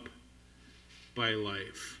swallowed up by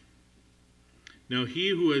life. Now, he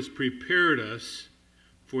who has prepared us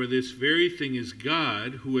for this very thing is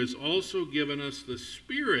God, who has also given us the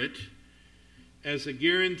Spirit as a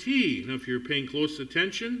guarantee. Now, if you're paying close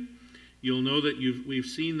attention, you'll know that we've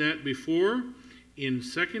seen that before in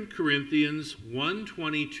 2 Corinthians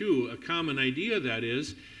 1:22, a common idea, that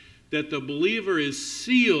is, that the believer is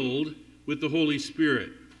sealed with the Holy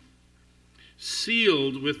Spirit.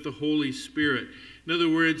 Sealed with the Holy Spirit. In other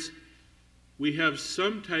words, we have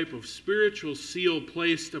some type of spiritual seal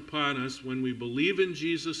placed upon us when we believe in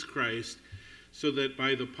Jesus Christ, so that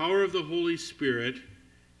by the power of the Holy Spirit,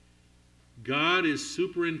 God is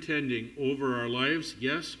superintending over our lives,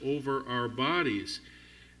 yes, over our bodies.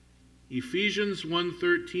 Ephesians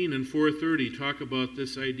 1:13 and 4:30 talk about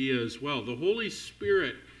this idea as well. The Holy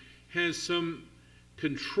Spirit has some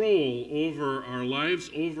control over our lives,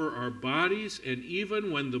 over our bodies, and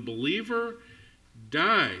even when the believer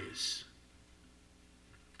dies,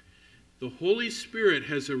 the Holy Spirit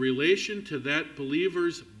has a relation to that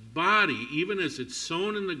believer's body, even as it's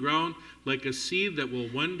sown in the ground like a seed that will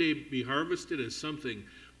one day be harvested as something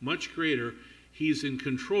much greater. He's in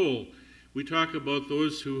control. We talk about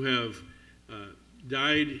those who have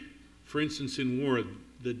died, for instance, in war,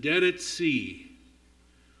 the dead at sea,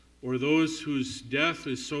 or those whose death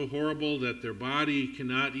is so horrible that their body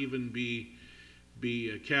cannot even be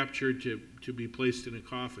captured to be placed in a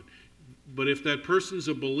coffin. But if that person's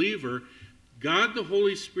a believer, God the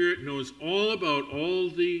Holy Spirit knows all about all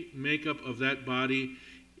the makeup of that body.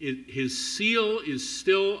 His seal is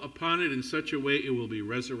still upon it in such a way it will be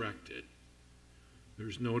resurrected.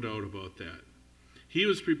 There's no doubt about that. He who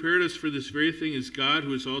has prepared us for this very thing is God,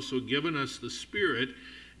 who has also given us the Spirit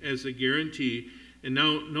as a guarantee. And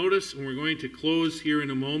now notice, and we're going to close here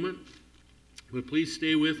in a moment, but please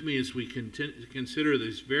stay with me as we consider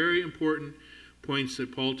these very important points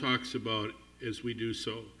that Paul talks about as we do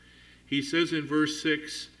so. He says in verse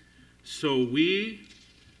 6, so we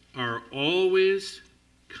are always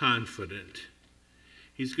confident.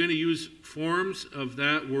 He's going to use forms of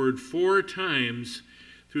that word 4 times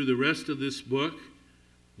through the rest of this book.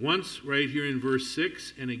 Once right here in verse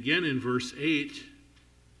 6 and again in verse 8.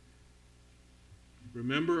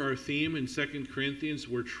 Remember our theme in 2 Corinthians?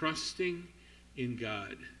 We're trusting in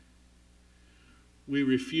God. We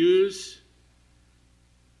refuse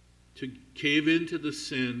to cave into the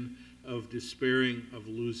sin of despairing, of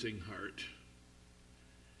losing heart.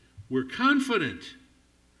 We're confident.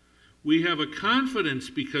 We have a confidence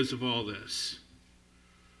because of all this.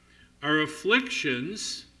 Our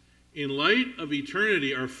afflictions, in light of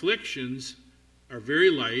eternity, our afflictions are very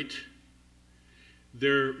light.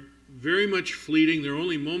 They're very much fleeting. They're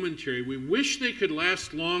only momentary. We wish they could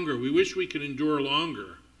last longer. We wish we could endure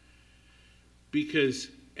longer. Because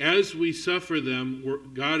as we suffer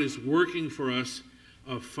them, God is working for us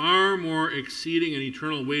a far more exceeding and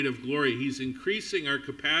eternal weight of glory. He's increasing our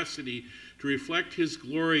capacity to reflect his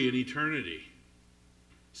glory in eternity.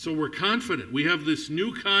 So we're confident. We have this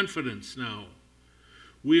new confidence now.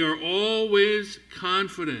 We are always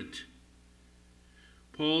confident.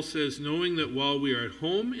 Paul says, knowing that while we are at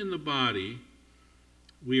home in the body,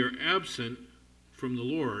 we are absent from the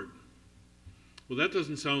Lord. Well, that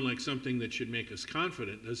doesn't sound like something that should make us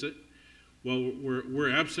confident, does it? Well,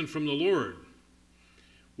 we're absent from the Lord.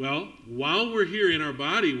 Well, while we're here in our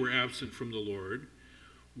body, we're absent from the Lord.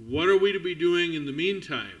 What are we to be doing in the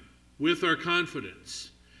meantime with our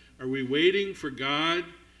confidence? Are we waiting for God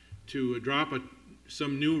to drop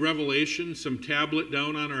some new revelation, some tablet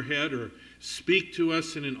down on our head, or speak to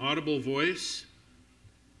us in an audible voice?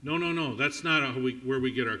 No. That's not where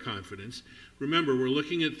we get our confidence. Remember, we're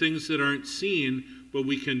looking at things that aren't seen, but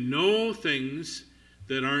we can know things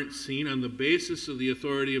that aren't seen on the basis of the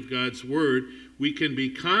authority of God's word. We can be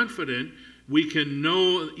confident. We can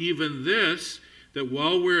know even this, that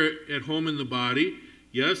while we're at home in the body,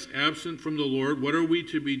 yes, absent from the Lord, what are we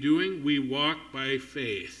to be doing? We walk by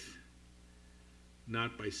faith,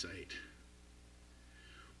 not by sight.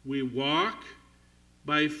 We walk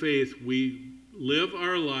by faith. We live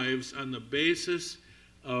our lives on the basis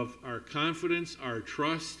of our confidence, our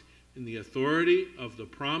trust in the authority of the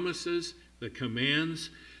promises, the commands,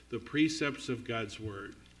 the precepts of God's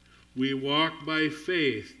word. We walk by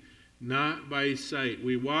faith, not by sight.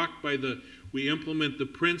 We implement the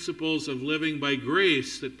principles of living by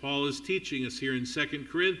grace that Paul is teaching us here in 2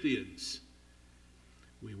 Corinthians.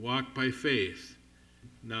 We walk by faith,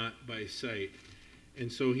 not by sight.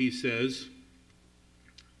 And so he says,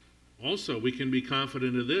 also, we can be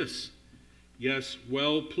confident of this. Yes,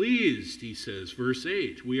 well pleased, he says, verse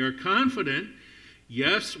 8. We are confident,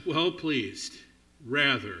 yes, well pleased,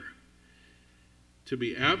 rather, to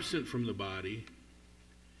be absent from the body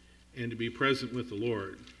and to be present with the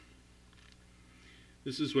Lord.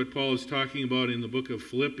 This is what Paul is talking about in the book of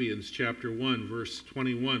Philippians, chapter 1, verse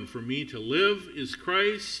 21. For me to live is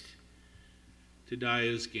Christ, to die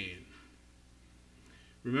is gain.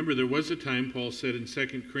 Remember, there was a time, Paul said in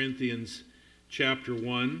 2 Corinthians chapter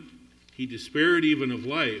 1, he despaired even of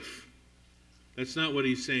life. That's not what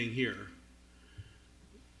he's saying here.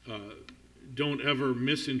 Don't ever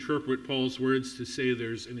misinterpret Paul's words to say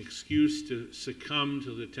there's an excuse to succumb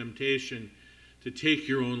to the temptation to take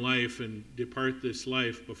your own life and depart this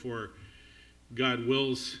life before God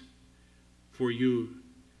wills for you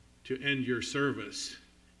to end your service.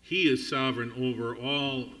 He is sovereign over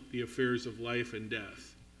all the affairs of life and death.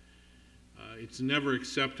 It's never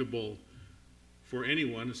acceptable for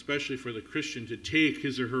anyone, especially for the Christian, to take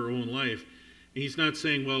his or her own life. And he's not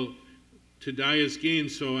saying, well, to die is gain,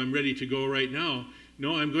 so I'm ready to go right now.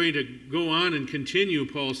 No, I'm going to go on and continue,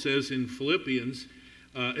 Paul says in Philippians.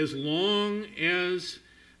 As long as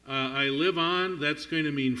I live on, that's going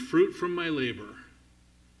to mean fruit from my labor.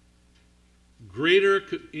 Greater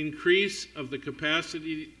increase of the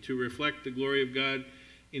capacity to reflect the glory of God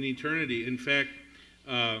in eternity. In fact,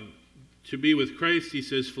 to be with Christ, he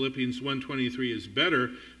says, Philippians 1:23 is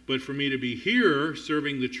better, but for me to be here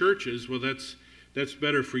serving the churches, well, that's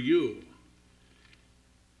better for you.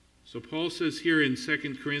 So Paul says here in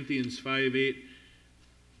 2 Corinthians 5:8,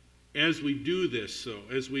 as we do this, so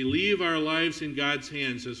as we leave our lives in God's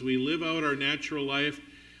hands, as we live out our natural life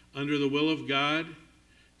under the will of God,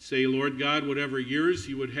 say, Lord God, whatever years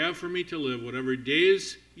you would have for me to live, whatever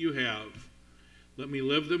days you have, let me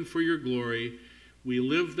live them for your glory. We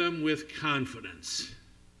live them with confidence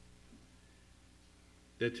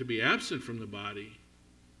that to be absent from the body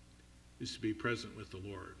is to be present with the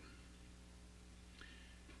Lord.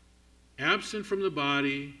 Absent from the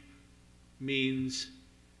body means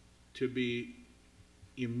to be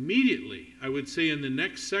immediately, I would say in the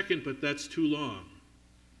next second, but that's too long,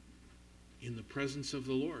 in the presence of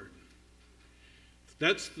the Lord.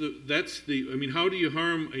 I mean, how do you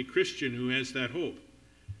harm a Christian who has that hope?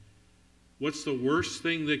 What's the worst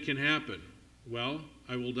thing that can happen? Well,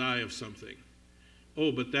 I will die of something.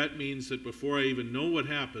 Oh, but that means that before I even know what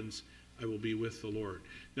happens, I will be with the Lord.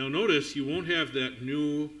 Now notice, you won't have that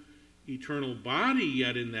new eternal body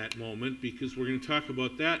yet in that moment, because we're going to talk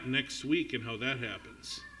about that next week and how that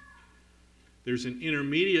happens. There's an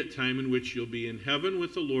intermediate time in which you'll be in heaven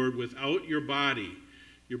with the Lord without your body.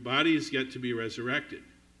 Your body is yet to be resurrected.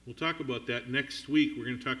 We'll talk about that next week. We're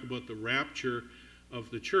going to talk about the rapture of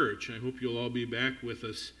the church. I hope you'll all be back with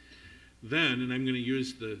us then, and I'm going to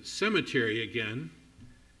use the cemetery again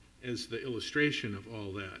as the illustration of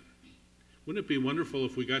all that. Wouldn't it be wonderful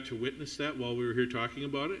if we got to witness that while we were here talking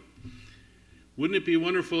about it? Wouldn't it be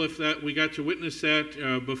wonderful if we got to witness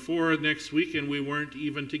that before next week, and we weren't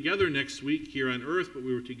even together next week here on earth, but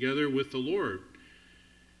we were together with the Lord?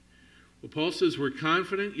 Well, Paul says we're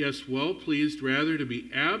confident, yes, well pleased, rather to be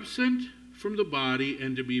absent from the body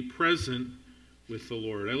and to be present with the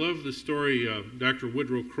Lord. I love the story Dr.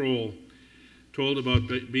 Woodrow Kroll told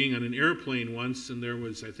about being on an airplane once, and there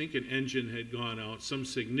was, I think, an engine had gone out, some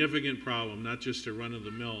significant problem, not just a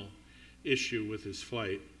run-of-the-mill issue with his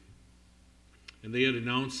flight. And they had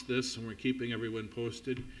announced this, and were keeping everyone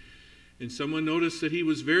posted. And someone noticed that he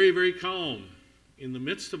was very, very calm in the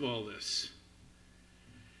midst of all this.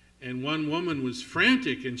 And one woman was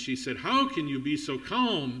frantic, and she said, "How can you be so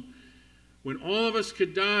calm when all of us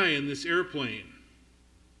could die in this airplane?"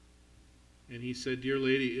 And he said, "Dear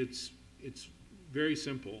lady, it's very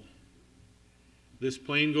simple. This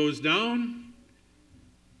plane goes down,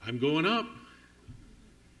 I'm going up.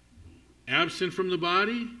 Absent from the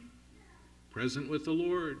body, present with the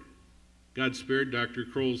Lord." God spared Dr.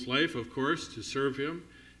 Kroll's life, of course, to serve him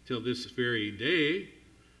till this very day.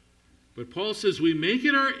 But Paul says we make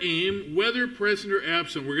it our aim, whether present or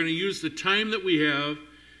absent, we're going to use the time that we have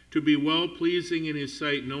to be well-pleasing in his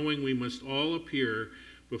sight, knowing we must all appear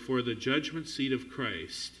before the judgment seat of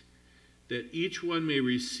Christ, that each one may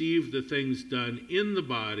receive the things done in the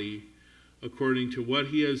body according to what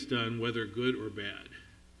he has done, whether good or bad.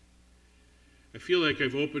 I feel like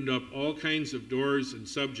I've opened up all kinds of doors and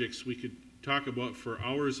subjects we could talk about for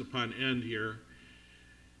hours upon end here.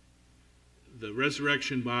 The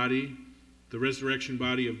resurrection body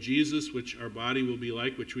of Jesus, which our body will be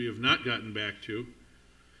like, which we have not gotten back to.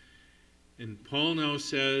 And Paul now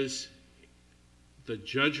says, the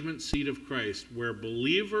judgment seat of Christ, where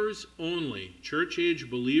believers only, church-age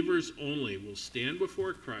believers only, will stand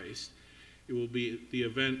before Christ. It will be the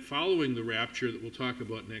event following the rapture that we'll talk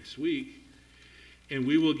about next week. And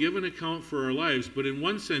we will give an account for our lives, but in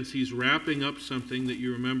one sense, he's wrapping up something that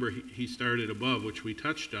you remember he started above, which we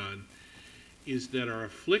touched on, is that our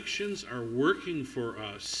afflictions are working for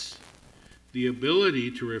us the ability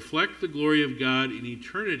to reflect the glory of God in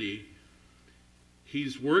eternity.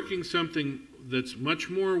 He's working something that's much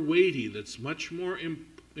more weighty, that's much more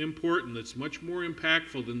important, that's much more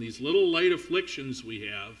impactful than these little light afflictions we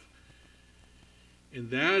have. And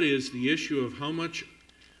that is the issue of how much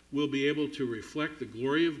we'll be able to reflect the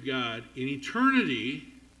glory of God in eternity,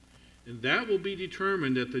 and that will be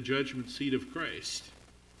determined at the judgment seat of Christ.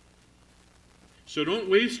 So don't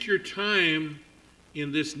waste your time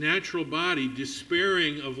in this natural body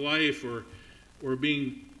despairing of life or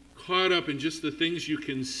being caught up in just the things you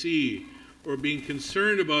can see, or being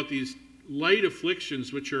concerned about these light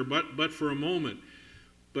afflictions which are but for a moment.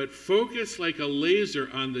 But focus like a laser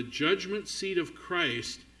on the judgment seat of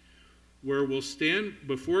Christ, where we'll stand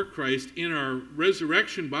before Christ in our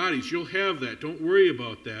resurrection bodies. You'll have that. Don't worry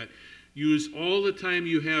about that. Use all the time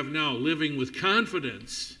you have now, living with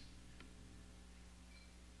confidence,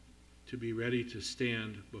 to be ready to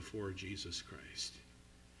stand before Jesus Christ.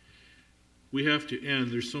 We have to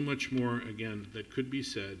end. There's so much more, again, that could be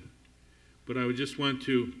said. But I would just want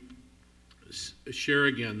to share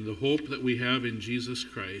again the hope that we have in Jesus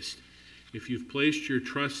Christ. If you've placed your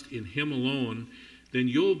trust in him alone, then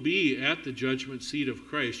you'll be at the judgment seat of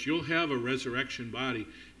Christ. You'll have a resurrection body.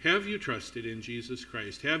 Have you trusted in Jesus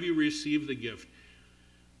Christ? Have you received the gift?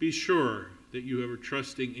 Be sure that you are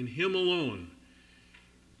trusting in him alone.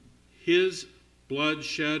 His blood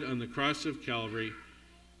shed on the cross of Calvary.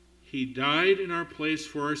 He died in our place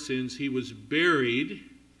for our sins. He was buried,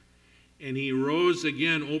 and he rose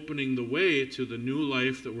again, opening the way to the new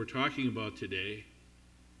life that we're talking about today.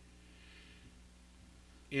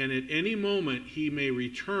 And at any moment, he may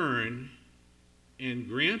return and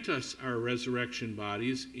grant us our resurrection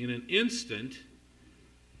bodies in an instant.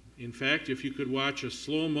 In fact, if you could watch a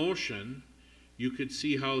slow motion, you could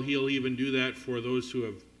see how he'll even do that for those who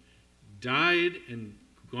have died and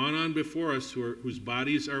gone on before us, whose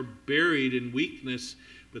bodies are buried in weakness,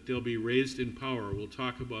 but they'll be raised in power. We'll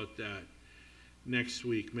talk about that next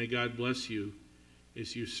week. May God bless you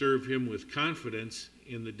as you serve him with confidence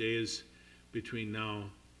in the days between now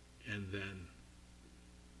and then.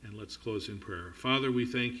 And let's close in prayer. Father, we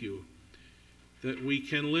thank you that we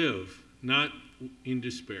can live not in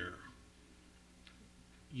despair.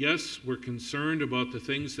 Yes, we're concerned about the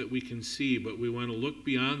things that we can see, but we want to look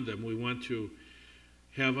beyond them. We want to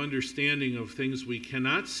have understanding of things we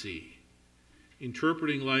cannot see,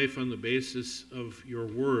 interpreting life on the basis of your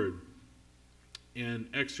word, and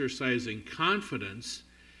exercising confidence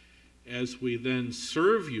as we then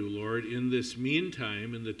serve you, Lord, in this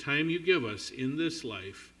meantime, in the time you give us in this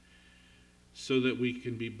life, so that we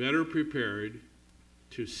can be better prepared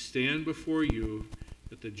to stand before you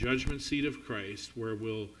at the judgment seat of Christ, where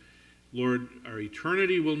Lord, our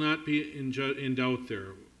eternity will not be in doubt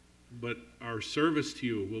there, but our service to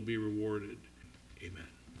you will be rewarded. Amen.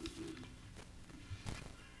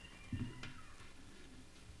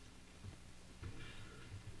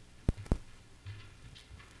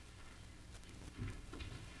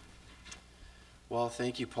 Well,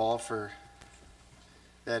 thank you, Paul, for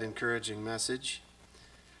that encouraging message.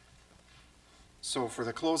 So for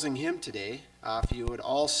the closing hymn today, if you would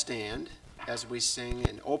all stand as we sing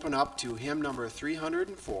and open up to hymn number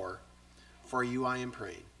 304, For You I Am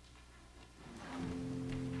Praying.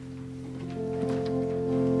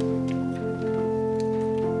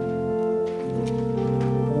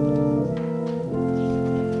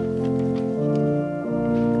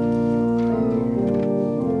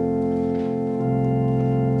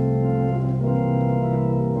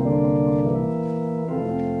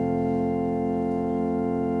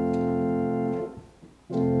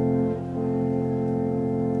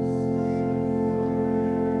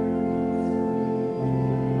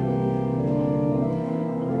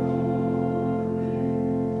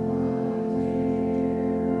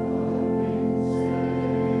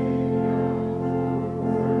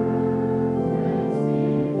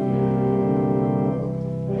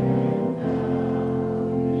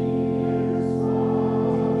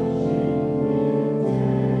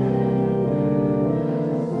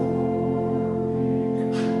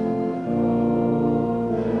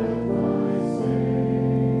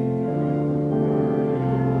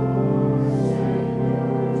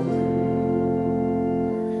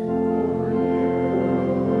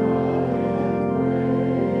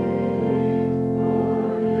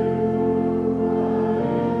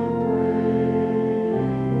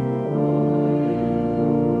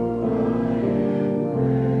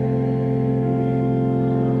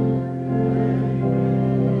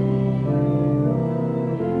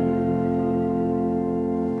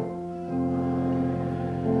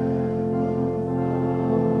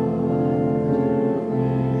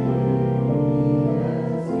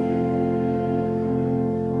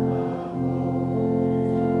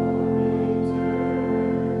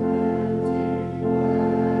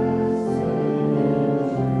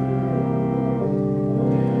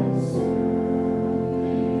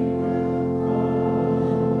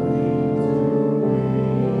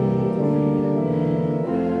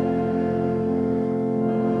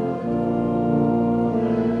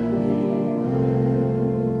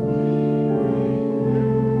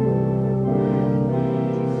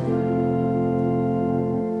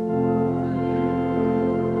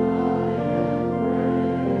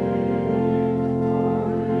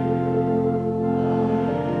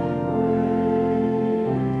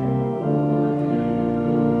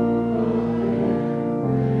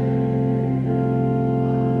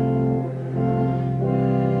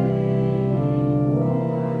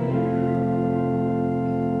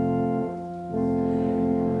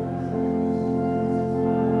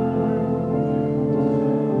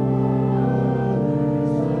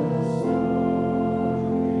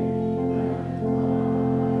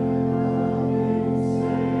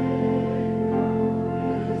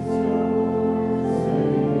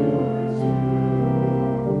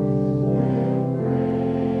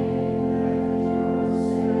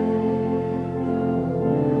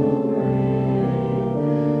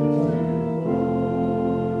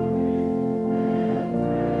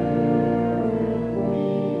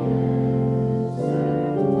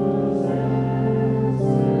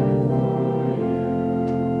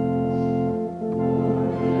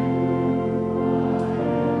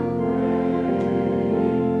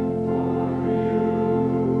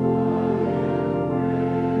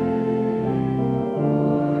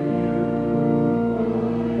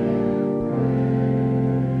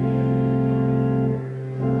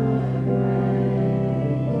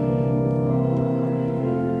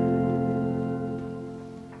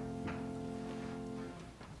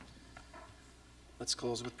 Let's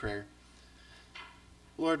close with prayer.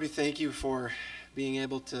 Lord, we thank you for being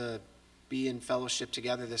able to be in fellowship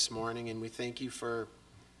together this morning, and we thank you for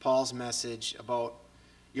Paul's message about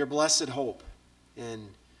your blessed hope and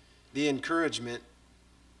the encouragement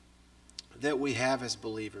that we have as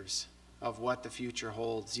believers of what the future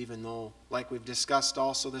holds, even though, like we've discussed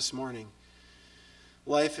also this morning,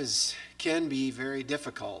 life can be very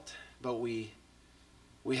difficult, but we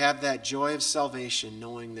have that joy of salvation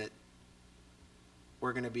knowing that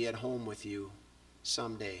we're going to be at home with you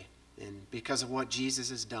someday, and because of what Jesus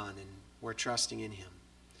has done, and we're trusting in him.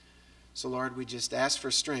 So Lord, we just ask for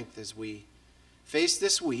strength as we face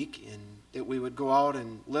this week, and that we would go out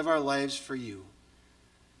and live our lives for you.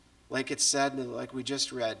 like it said, like we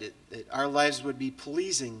just read, that our lives would be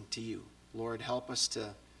pleasing to you. Lord, help us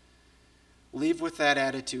to leave with that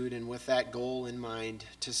attitude and with that goal in mind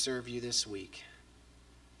to serve you this week.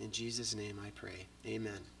 In Jesus' name I pray.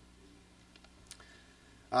 Amen.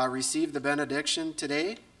 Receive the benediction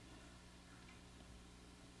today.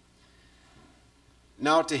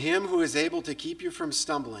 Now to him who is able to keep you from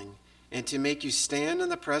stumbling and to make you stand in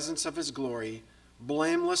the presence of his glory,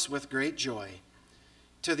 blameless with great joy,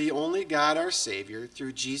 to the only God our Savior,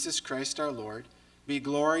 through Jesus Christ our Lord, be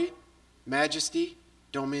glory, majesty,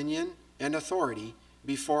 dominion, and authority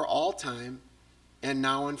before all time, and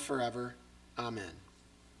now and forever. Amen.